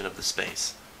definition of the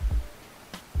space.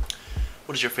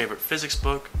 What is your favorite physics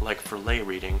book, like for lay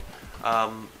reading?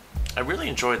 I really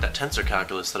enjoyed that tensor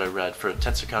calculus that I read for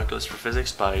Tensor Calculus for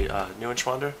Physics by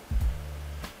Neuenschwander.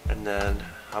 And then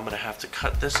I'm going to have to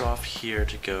cut this off here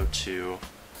to go to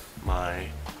my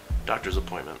doctor's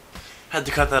appointment. Had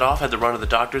to cut that off, had to run to the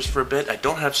doctor's for a bit. I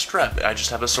don't have strep, I just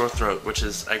have a sore throat, which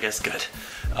is, I guess, good.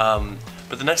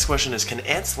 But the next question is, can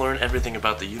ants learn everything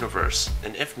about the universe?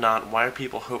 And if not, why are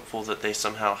people hopeful that they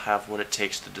somehow have what it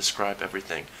takes to describe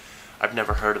everything? I've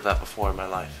never heard of that before in my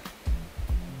life.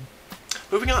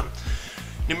 Moving on.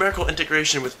 Numerical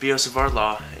integration with Biot-Savart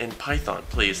law in Python,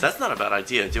 please. That's not a bad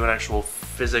idea. Do an actual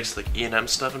physics, like E&M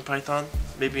stuff in Python.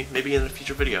 Maybe in a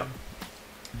future video.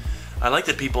 I like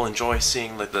that people enjoy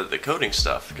seeing like the coding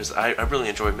stuff, because I really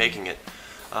enjoy making it.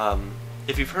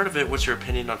 If you've heard of it, what's your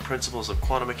opinion on Principles of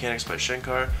Quantum Mechanics by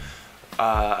Shankar?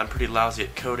 I'm pretty lousy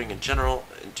at coding in general,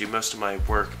 and do most of my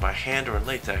work by hand or in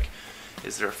LaTeX.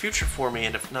 Is there a future for me,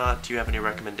 and if not, do you have any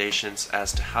recommendations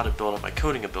as to how to build up my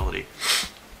coding ability?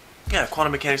 Yeah,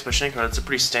 Quantum Mechanics by Shankar, that's a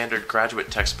pretty standard graduate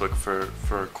textbook for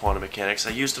quantum mechanics. I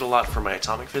used it a lot for my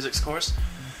atomic physics course.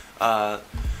 As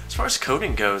far as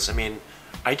coding goes, I mean,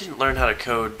 I didn't learn how to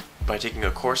code by taking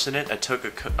a course in it.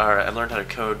 I learned how to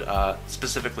code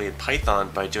specifically in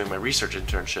Python by doing my research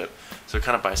internship, so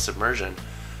kind of by submersion.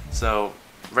 So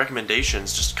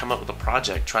recommendations, just come up with a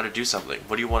project, try to do something.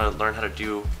 What do you want to learn how to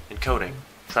do in coding?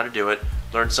 Try to do it,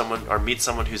 learn someone or meet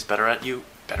someone who's better at it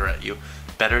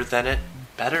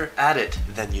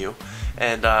than you,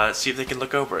 and see if they can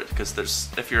look over it, because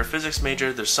if you're a physics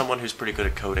major, there's someone who's pretty good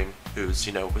at coding who's,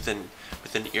 you know, within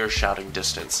ear-shouting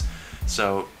distance.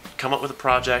 So come up with a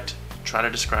project, try to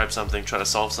describe something, try to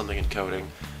solve something in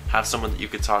coding, have someone that you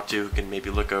could talk to who can maybe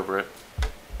look over it,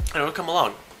 and it'll come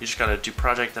along. You just gotta do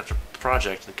project after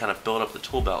project and kind of build up the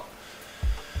tool belt.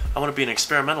 I want to be an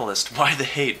experimentalist. Why the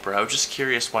hate, bro? Just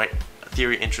curious why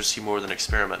theory interests you more than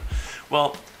experiment.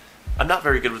 Well, I'm not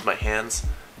very good with my hands.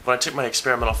 When I took my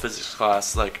experimental physics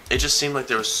class, like, it just seemed like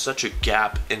there was such a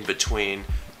gap in between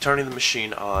turning the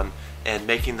machine on and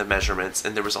making the measurements,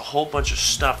 and there was a whole bunch of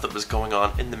stuff that was going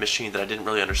on in the machine that I didn't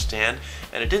really understand,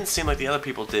 and it didn't seem like the other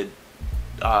people did.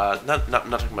 Not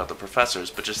talking about the professors,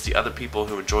 but just the other people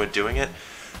who enjoyed doing it.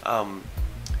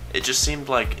 It just seemed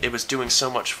like it was doing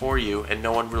so much for you, and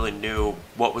no one really knew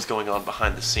what was going on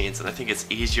behind the scenes. And I think it's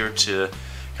easier to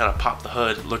kind of pop the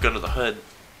hood, look under the hood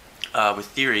with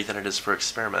theory than it is for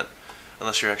experiment,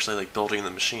 unless you're actually like building the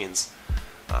machines.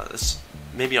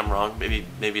 Maybe I'm wrong. Maybe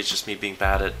it's just me being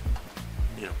bad at,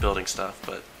 you know, building stuff.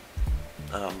 But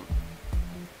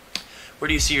where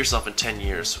do you see yourself in 10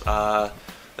 years?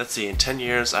 Let's see. In 10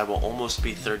 years, I will almost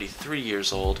be 33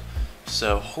 years old.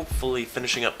 So hopefully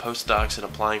finishing up postdocs and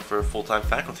applying for a full-time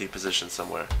faculty position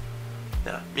somewhere.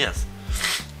 Yeah, yes.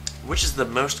 Which is the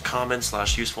most common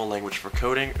 / useful language for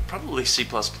coding? Probably C++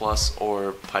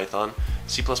 or Python.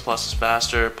 C++ is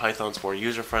faster, Python's more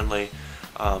user-friendly.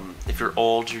 If you're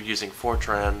old, you're using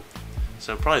Fortran.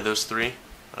 So probably those three,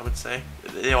 I would say.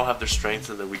 They all have their strengths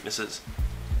and their weaknesses.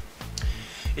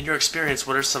 In your experience,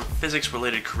 what are some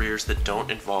physics-related careers that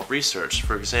don't involve research?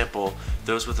 For example,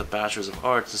 those with a Bachelor's of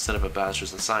Arts instead of a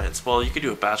Bachelor's in Science. Well, you could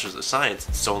do a Bachelor's of Science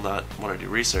and still not want to do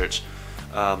research.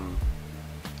 The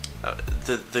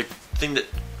thing that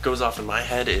goes off in my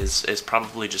head is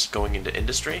probably just going into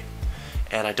industry.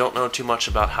 And I don't know too much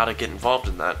about how to get involved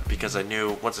in that, because I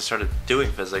knew once I started doing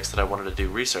physics that I wanted to do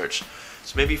research.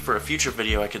 So maybe for a future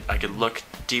video I could look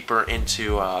deeper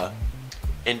into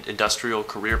industrial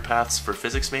career paths for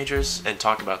physics majors and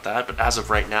talk about that, but as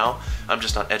of right now, I'm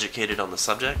just not educated on the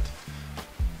subject.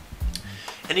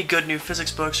 Any good new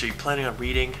physics books are you planning on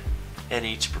reading?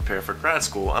 Any to prepare for grad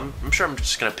school? I'm sure I'm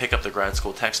just going to pick up the grad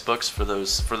school textbooks for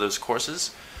those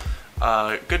courses.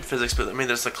 Good physics, but I mean,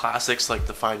 there's the classics like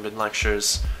the Feynman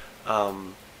lectures. I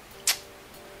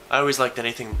always liked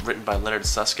anything written by Leonard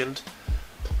Susskind.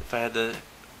 If I had to,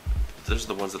 those are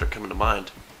the ones that are coming to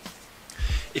mind.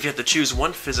 If you had to choose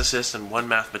one physicist and one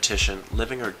mathematician,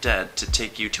 living or dead, to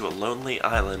take you to a lonely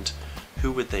island, who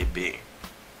would they be?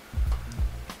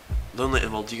 Lonely,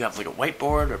 well, do you have like a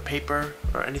whiteboard or paper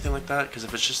or anything like that? Because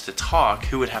if it's just to talk,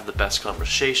 who would have the best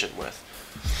conversation with?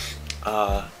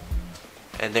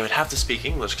 And they would have to speak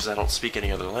English, because I don't speak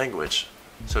any other language.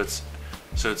 So it's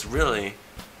really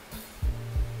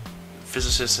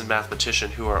physicists and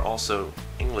mathematician who are also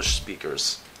English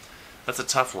speakers. That's a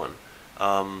tough one.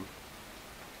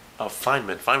 Oh,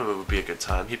 Feynman. Feynman would be a good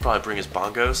time. He'd probably bring his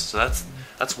bongos, so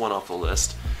that's one off the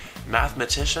list.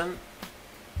 Mathematician.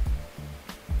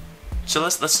 So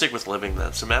let's stick with living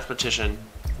then. So mathematician.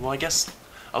 Well, I guess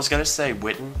I was gonna say Ed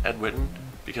Witten,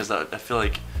 because I feel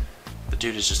like the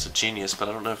dude is just a genius, but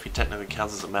I don't know if he technically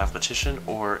counts as a mathematician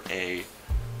or a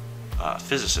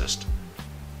physicist.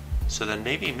 So then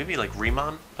maybe like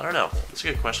Riemann. I don't know. That's a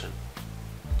good question.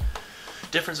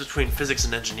 Difference between physics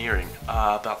and engineering,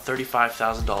 about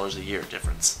 $35,000 a year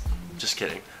difference. Just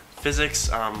kidding.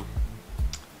 Physics, I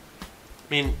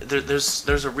mean,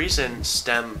 there's a reason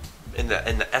STEM, in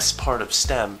the S part of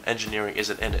STEM, engineering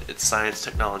isn't in it. It's science,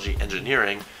 technology,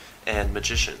 engineering, and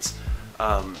magicians.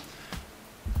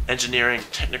 Engineering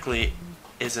technically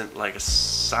isn't like a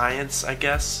science, I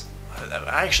guess.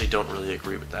 I actually don't really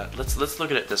agree with that. Let's look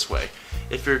at it this way.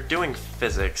 If you're doing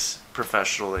physics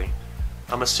professionally,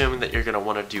 I'm assuming that you're going to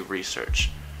want to do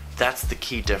research. That's the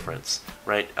key difference,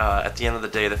 right? At the end of the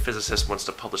day, the physicist wants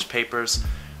to publish papers.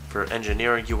 For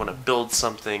engineering, you want to build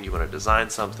something, you want to design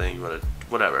something, you want to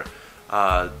whatever.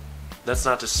 That's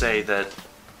not to say that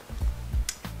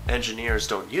engineers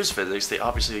don't use physics. They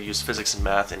obviously use physics and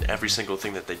math in every single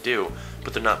thing that they do,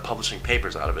 but they're not publishing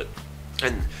papers out of it.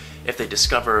 And if they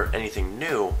discover anything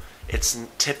new, it's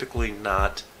typically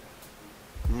not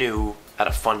new at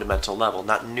a fundamental level.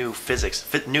 Not new physics.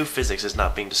 New physics is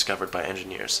not being discovered by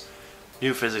engineers.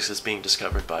 New physics is being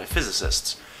discovered by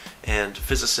physicists. And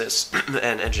physicists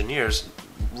and engineers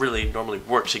really normally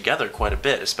work together quite a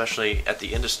bit, especially at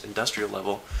the industrial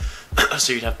level.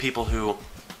 So you'd have people who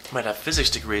might have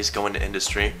physics degrees go into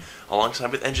industry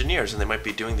alongside with engineers, and they might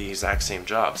be doing the exact same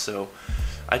job. So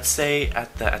I'd say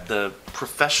at the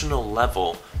professional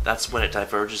level, that's when it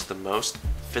diverges the most.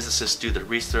 Physicists do the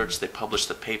research, they publish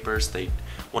the papers, they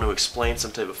want to explain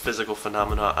some type of physical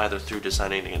phenomena either through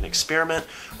designing an experiment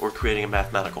or creating a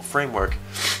mathematical framework.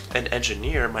 An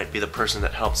engineer might be the person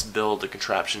that helps build the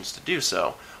contraptions to do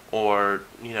so. Or,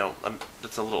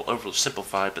 that's a little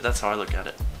oversimplified, but that's how I look at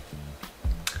it.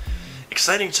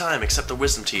 Exciting time, except the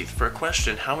wisdom teeth. For a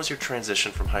question, how was your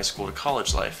transition from high school to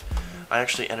college life? I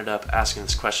actually ended up asking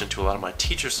this question to a lot of my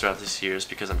teachers throughout these years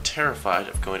because I'm terrified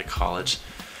of going to college,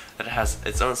 that it has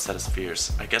its own set of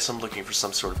fears. I guess I'm looking for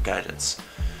some sort of guidance.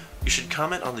 You should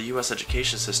comment on the U.S.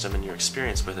 education system and your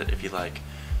experience with it if you like.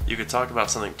 You could talk about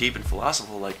something deep and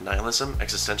philosophical like nihilism,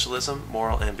 existentialism,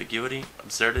 moral ambiguity,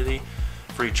 absurdity,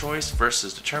 free choice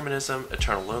versus determinism,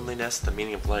 eternal loneliness, the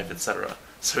meaning of life, etc.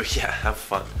 So yeah, have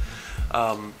fun.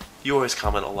 You always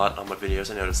comment a lot on my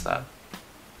videos, I noticed that.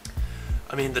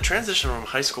 I mean, the transition from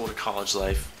high school to college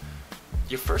life,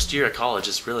 your first year at college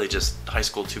is really just high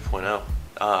school 2.0.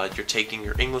 You're taking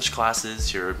your English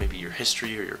classes, maybe your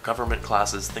history or your government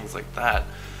classes, things like that.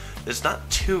 It's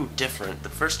not too different. The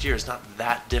first year is not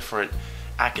that different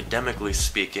academically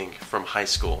speaking from high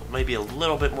school. It might be a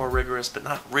little bit more rigorous, but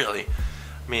not really.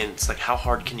 I mean, it's like, how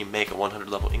hard can you make a 100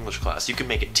 level English class? You can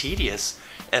make it tedious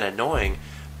and annoying,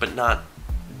 but not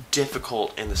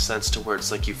difficult in the sense to where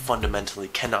it's like you fundamentally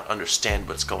cannot understand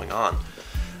what's going on.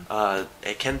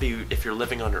 It can be, if you're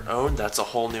living on your own, that's a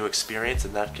whole new experience,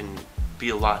 and that can be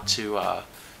a lot to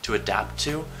adapt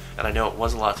to. And I know it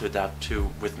was a lot to adapt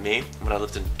to with me when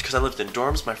because I lived in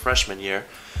dorms my freshman year,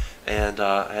 and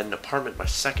I had an apartment my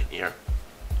second year.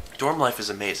 Dorm life is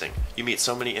amazing. You meet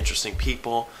so many interesting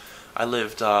people. I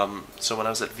lived, so when I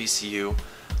was at VCU,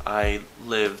 I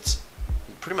lived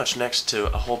pretty much next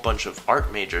to a whole bunch of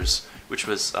art majors, which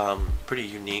was pretty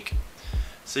unique.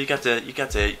 So you got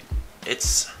to,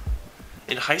 it's,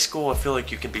 in high school I feel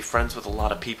like you can be friends with a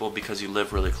lot of people because you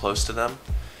live really close to them,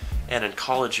 and in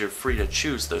college you're free to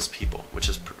choose those people, which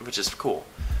is cool.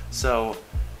 So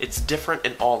it's different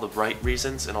in all the right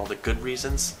reasons and all the good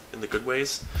reasons, in the good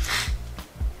ways.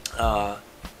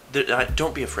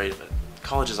 Don't be afraid of it.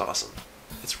 College is awesome.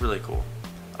 It's really cool.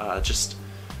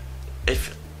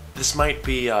 If this might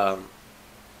be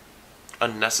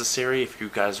unnecessary if you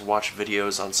guys watch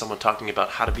videos on someone talking about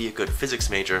how to be a good physics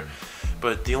major,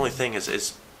 but the only thing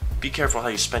is be careful how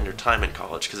you spend your time in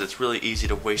college, because it's really easy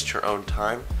to waste your own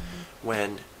time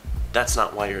when that's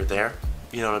not why you're there.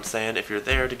 You know what I'm saying? If you're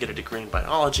there to get a degree in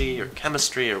biology or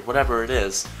chemistry or whatever it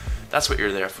is, that's what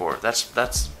you're there for.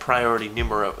 That's priority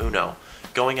numero uno.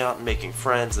 Going out and making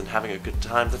friends and having a good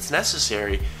time, that's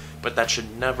necessary, but that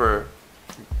should never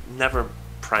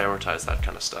prioritize that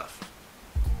kind of stuff.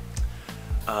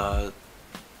 I'm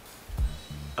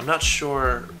not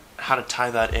sure how to tie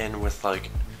that in with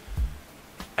like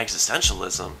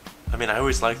existentialism. I mean, I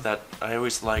always like that. I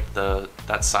always like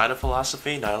that side of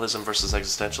philosophy, nihilism versus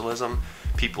existentialism.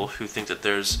 People who think that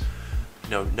there's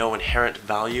no inherent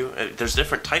value. There's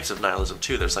different types of nihilism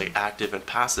too. There's like active and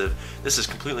passive. This is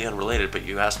completely unrelated, but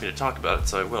you asked me to talk about it,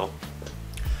 so I will.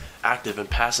 Active and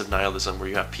passive nihilism, where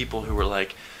you have people who are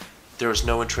like, there is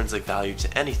no intrinsic value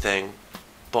to anything,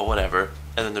 but whatever.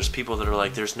 And then there's people that are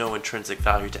like, there's no intrinsic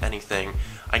value to anything.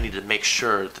 I need to make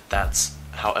sure that that's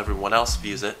how everyone else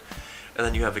views it. And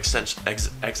then you have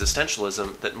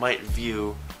existentialism that might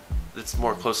view, that's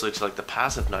more closely to like the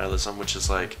passive nihilism, which is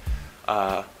like,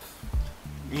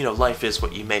 life is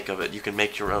what you make of it. You can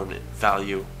make your own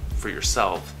value for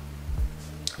yourself.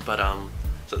 But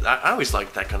so I always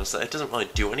like that kind of stuff. It doesn't really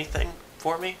do anything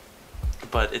for me,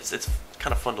 but it's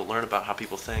kind of fun to learn about how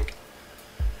people think.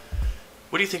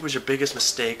 What do you think was your biggest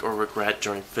mistake or regret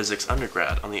during physics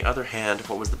undergrad? On the other hand,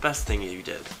 what was the best thing you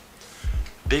did?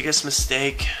 Biggest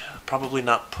mistake, probably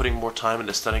not putting more time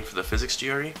into studying for the physics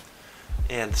GRE,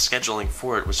 and the scheduling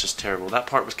for it was just terrible. That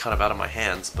part was kind of out of my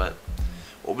hands, but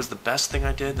what was the best thing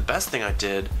I did? The best thing I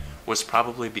did was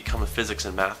probably become a physics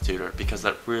and math tutor, because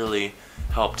that really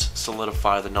helped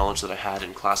solidify the knowledge that I had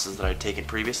in classes that I had taken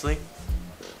previously,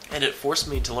 and it forced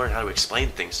me to learn how to explain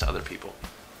things to other people.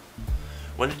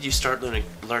 When did you start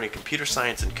learning computer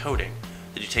science and coding?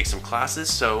 Did you take some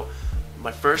classes? So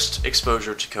my first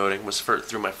exposure to coding was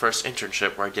through my first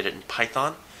internship, where I did it in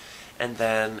Python, and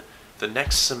then the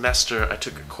next semester I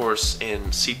took a course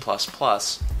in C++,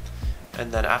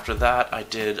 and then after that I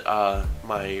did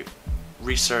my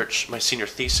senior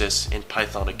thesis in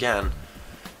Python again.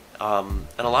 And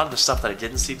a lot of the stuff that I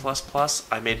did in C++,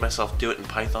 I made myself do it in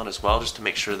Python as well, just to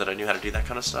make sure that I knew how to do that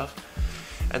kind of stuff.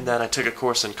 And then I took a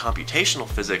course in computational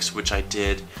physics, which I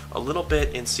did a little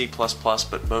bit in C++,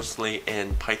 but mostly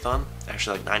in Python,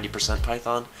 actually like 90%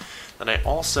 Python. And I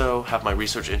also have my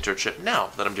research internship now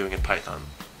that I'm doing in Python.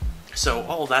 So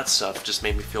all of that stuff just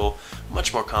made me feel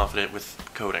much more confident with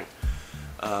coding.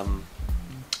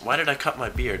 Why did I cut my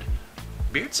beard?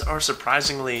 Beards are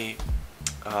surprisingly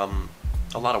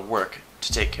a lot of work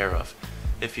to take care of.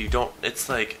 If you don't, it's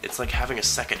like having a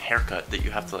second haircut that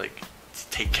you have to like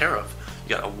take care of.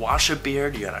 You gotta wash a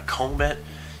beard, you gotta comb it,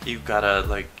 you gotta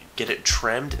like get it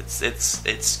trimmed.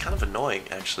 It's kind of annoying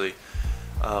actually.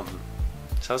 So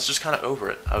I was just kind of over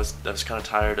it. I was kind of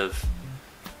tired of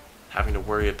having to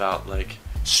worry about like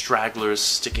stragglers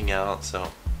sticking out.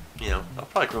 So I'll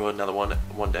probably grow another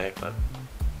one day. But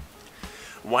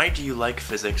why do you like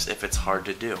physics if it's hard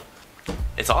to do?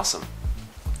 It's awesome.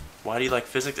 Why do you like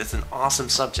physics? It's an awesome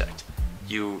subject.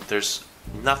 There's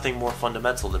nothing more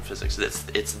fundamental than physics.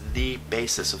 It's the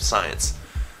basis of science.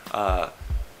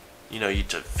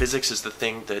 Physics is the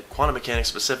thing that, quantum mechanics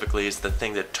specifically, is the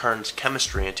thing that turned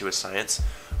chemistry into a science.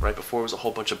 Right before it was a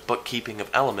whole bunch of bookkeeping of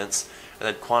elements, and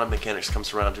then quantum mechanics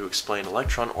comes around to explain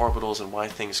electron orbitals and why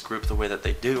things group the way that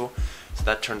they do. So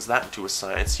that turns that into a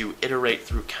science. You iterate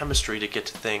through chemistry to get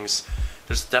to things.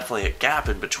 There's definitely a gap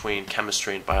in between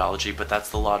chemistry and biology, but that's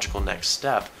the logical next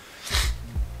step.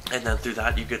 And then through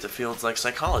that you get to fields like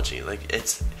psychology.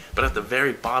 But at the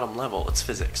very bottom level, it's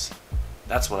physics.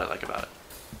 That's what I like about it.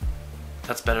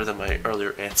 That's better than my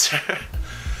earlier answer.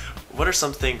 What are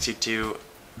some things you do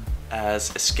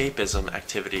as escapism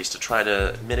activities to try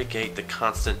to mitigate the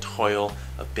constant toil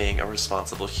of being a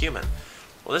responsible human?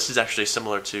 Well, this is actually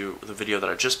similar to the video that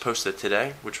I just posted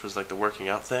today, which was like the working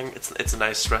out thing. It's a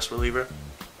nice stress reliever.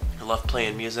 I love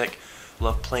playing music. I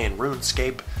love playing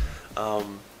RuneScape.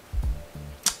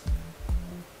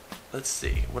 Let's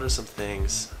see, what are some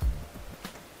things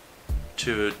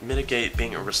to mitigate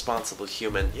being a responsible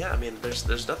human? Yeah, I mean,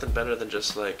 there's nothing better than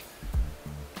just like,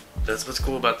 that's what's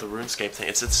cool about the RuneScape thing.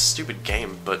 It's a stupid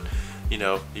game, but you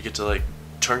get to like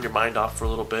turn your mind off for a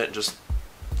little bit and just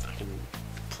fucking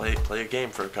play a game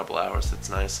for a couple hours. It's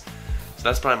nice. So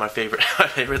that's probably my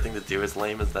favorite thing to do, as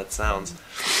lame as that sounds.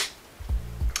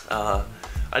 I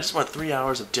just want 3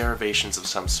 hours of derivations of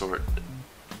some sort.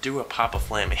 Do a Papa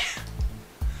Flammy.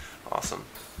 Awesome.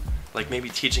 Like maybe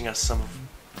teaching us some of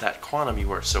that quantum you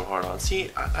worked so hard on.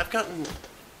 See, I've gotten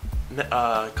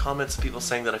comments of people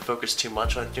saying that I focus too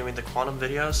much on doing the quantum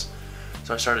videos,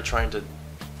 so I started trying to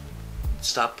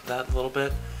stop that a little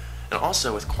bit. And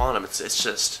also with quantum, it's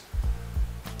just,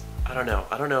 I don't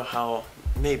know how,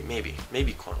 maybe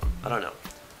quantum, I don't know.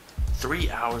 3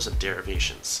 hours of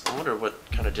derivations. I wonder what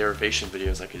kind of derivation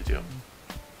videos I could do.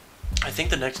 I think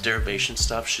the next derivation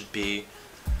stuff should be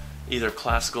either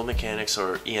classical mechanics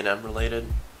or E&M related.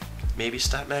 Maybe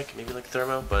stat mech, maybe like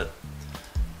thermo, but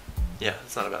yeah,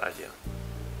 it's not a bad idea.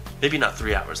 Maybe not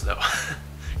 3 hours though,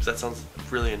 because that sounds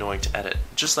really annoying to edit,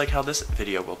 just like how this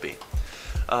video will be.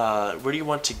 Where do you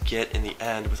want to get in the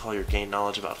end with all your gained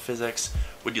knowledge about physics?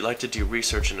 Would you like to do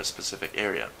research in a specific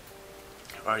area?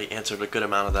 I already answered a good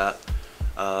amount of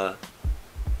that.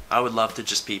 I would love to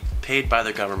just be paid by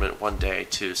the government one day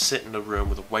to sit in a room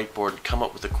with a whiteboard and come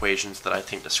up with equations that I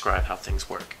think describe how things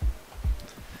work.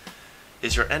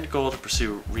 Is your end goal to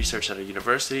pursue research at a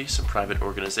university, some private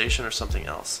organization, or something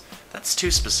else? That's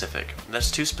too specific. That's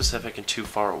too specific and too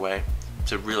far away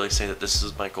to really say that this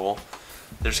is my goal.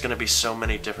 There's going to be so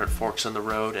many different forks in the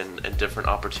road and different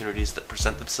opportunities that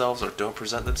present themselves or don't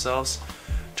present themselves,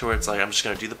 to where it's like I'm just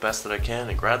going to do the best that I can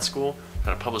in grad school,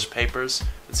 going to publish papers,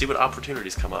 and see what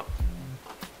opportunities come up.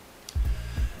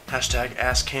 Hashtag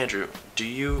Ask Andrew. Do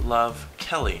you love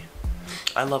Kelly?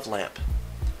 I love Lamp.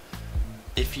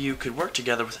 If you could work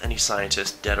together with any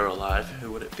scientist, dead or alive,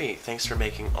 who would it be? Thanks for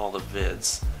making all the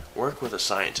vids. Work with a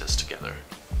scientist together.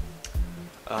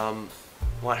 Well,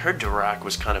 I heard Dirac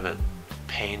was kind of a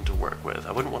pain to work with.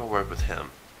 I wouldn't want to work with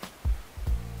him.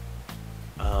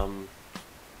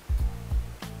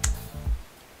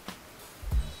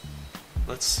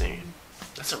 Let's see.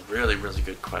 That's a really, really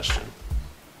good question.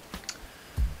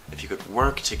 If you could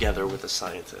work together with a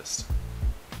scientist.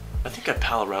 I think I'd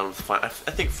pal around with Feynman. I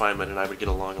think Feynman and I would get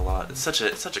along a lot. It's such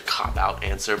a cop-out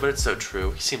answer, but it's so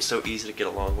true. He seems so easy to get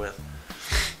along with.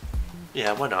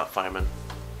 Yeah, why not Feynman?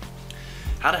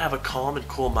 How to have a calm and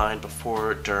cool mind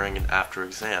before, during, and after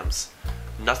exams.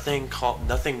 Nothing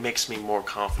makes me more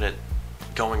confident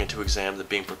going into exam than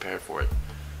being prepared for it.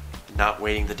 Not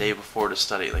waiting the day before to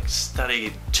study. Like,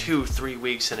 study 2-3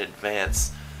 weeks in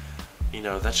advance. You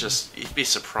know, that's just, you'd be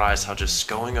surprised how just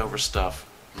going over stuff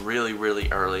really, really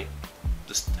early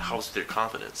just helps with your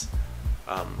confidence.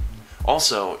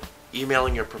 Also,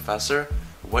 emailing your professor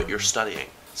what you're studying.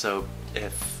 So,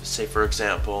 if, say for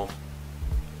example,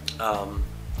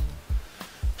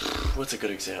 what's a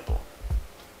good example?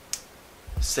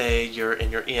 Say you're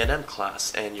in your E&M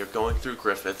class and you're going through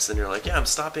Griffiths and you're like, yeah, I'm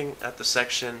stopping at the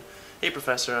section, hey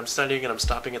professor, I'm studying and I'm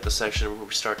stopping at the section where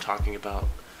we start talking about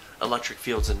electric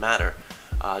fields and matter.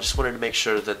 Just wanted to make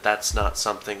sure that that's not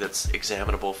something that's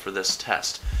examinable for this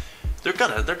test. They're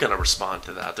gonna respond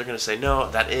to that. They're gonna say, no,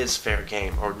 that is fair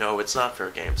game, or no, it's not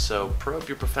fair game. So probe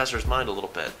your professor's mind a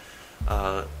little bit.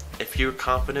 If you're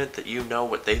confident that you know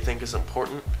what they think is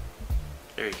important,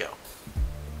 there you go.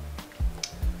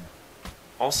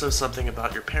 Also, something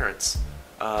about your parents.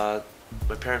 My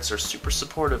parents are super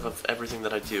supportive of everything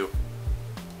that I do.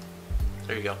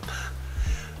 There you go.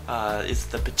 Is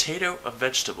the potato a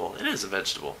vegetable? It is a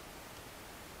vegetable.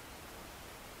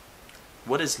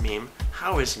 What is meme?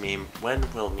 How is meme?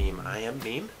 When will meme? I am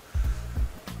meme?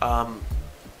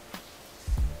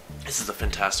 This is a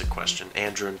fantastic question.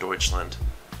 Andrew in Deutschland.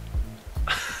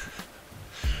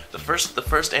 the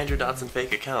first Andrew Dotson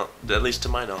fake account, at least to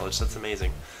my knowledge. That's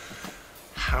amazing.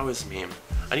 How is meme?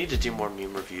 I need to do more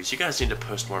meme reviews. You guys need to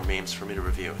post more memes for me to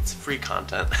review. It's free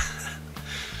content.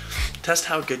 Test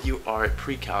how good you are at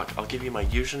pre-calc. I'll give you my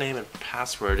username and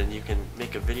password and you can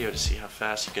make a video to see how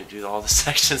fast you can do all the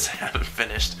sections I haven't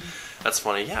finished. That's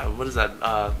funny. Yeah, what is that?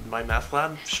 My math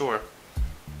lab? Sure.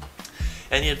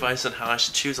 Any advice on how I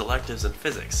should choose electives in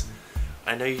physics?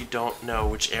 I know you don't know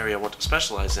which area I want to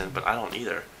specialize in, but I don't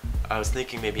either. I was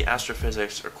thinking maybe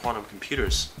astrophysics or quantum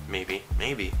computers. Maybe,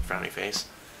 frowny face.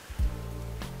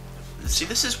 See,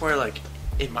 this is where, like,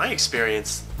 in my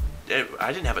experience,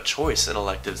 I didn't have a choice in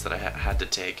electives that I had to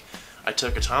take. I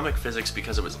took atomic physics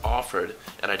because it was offered,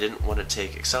 and I didn't want to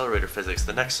take accelerator physics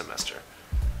the next semester.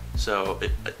 So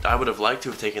I would have liked to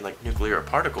have taken like nuclear or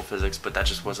particle physics, but that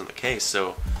just wasn't the case.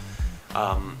 So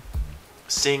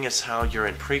seeing as how you're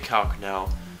in pre-calc now,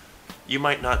 you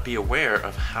might not be aware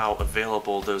of how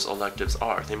available those electives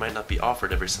are. They might not be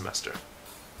offered every semester.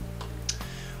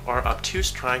 Are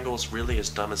obtuse triangles really as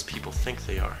dumb as people think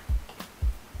they are?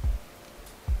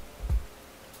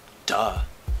 Duh.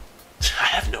 I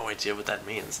have no idea what that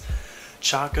means.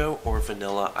 Choco or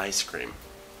vanilla ice cream?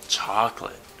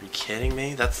 Chocolate. Are you kidding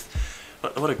me? That's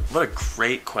what a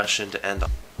great question to end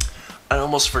on. I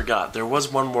almost forgot. There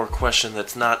was one more question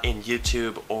that's not in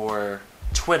YouTube or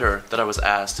Twitter that I was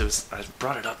asked. I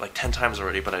brought it up like 10 times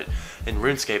already, but in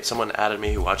RuneScape, someone added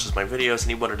me who watches my videos,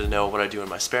 and he wanted to know what I do in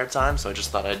my spare time, so I just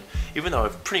thought even though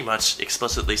I've pretty much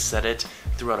explicitly said it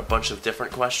throughout a bunch of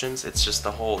different questions, it's just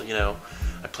the whole,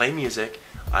 I play music,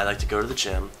 I like to go to the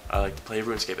gym, I like to play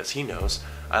RuneScape, as he knows,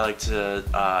 I like to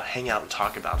hang out and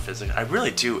talk about physics. I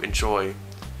really do enjoy,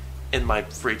 in my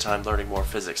free time, learning more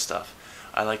physics stuff.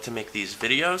 I like to make these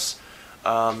videos.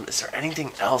 Is there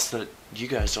anything else that you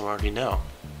guys don't already know?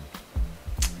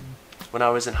 When I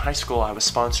was in high school, I was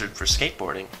sponsored for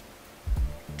skateboarding.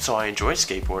 So I enjoy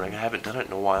skateboarding. I haven't done it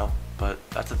in a while, but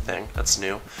that's a thing. That's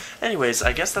new. Anyways,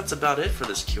 I guess that's about it for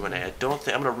this Q&A. I'm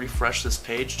going to refresh this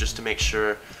page just to make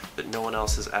sure that no one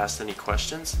else has asked any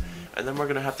questions, and then we're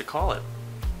going to have to call it.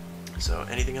 So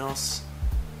anything else?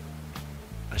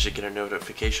 I should get a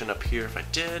notification up here if I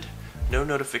did. No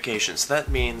notifications. That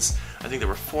means I think there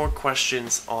were 4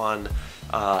 questions on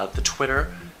the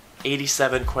Twitter,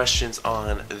 87 questions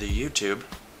on the YouTube,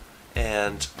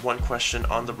 and 1 question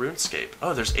on the RuneScape.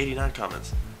 Oh, there's 89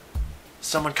 comments.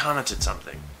 Someone commented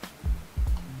something.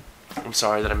 I'm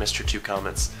sorry that I missed your 2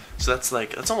 comments. So that's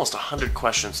almost 100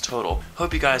 questions total.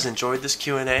 Hope you guys enjoyed this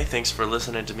Q&A. Thanks for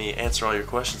listening to me answer all your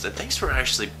questions, and thanks for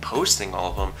actually posting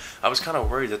all of them. I was kind of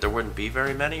worried that there wouldn't be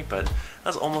very many, but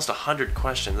that's almost 100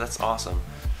 questions. That's awesome.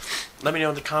 Let me know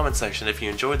in the comment section if you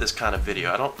enjoyed this kind of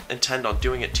video. I don't intend on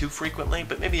doing it too frequently,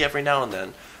 but maybe every now and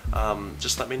then.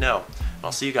 Just let me know.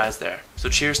 I'll see you guys there. So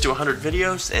cheers to 100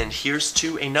 videos, and here's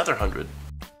to another 100.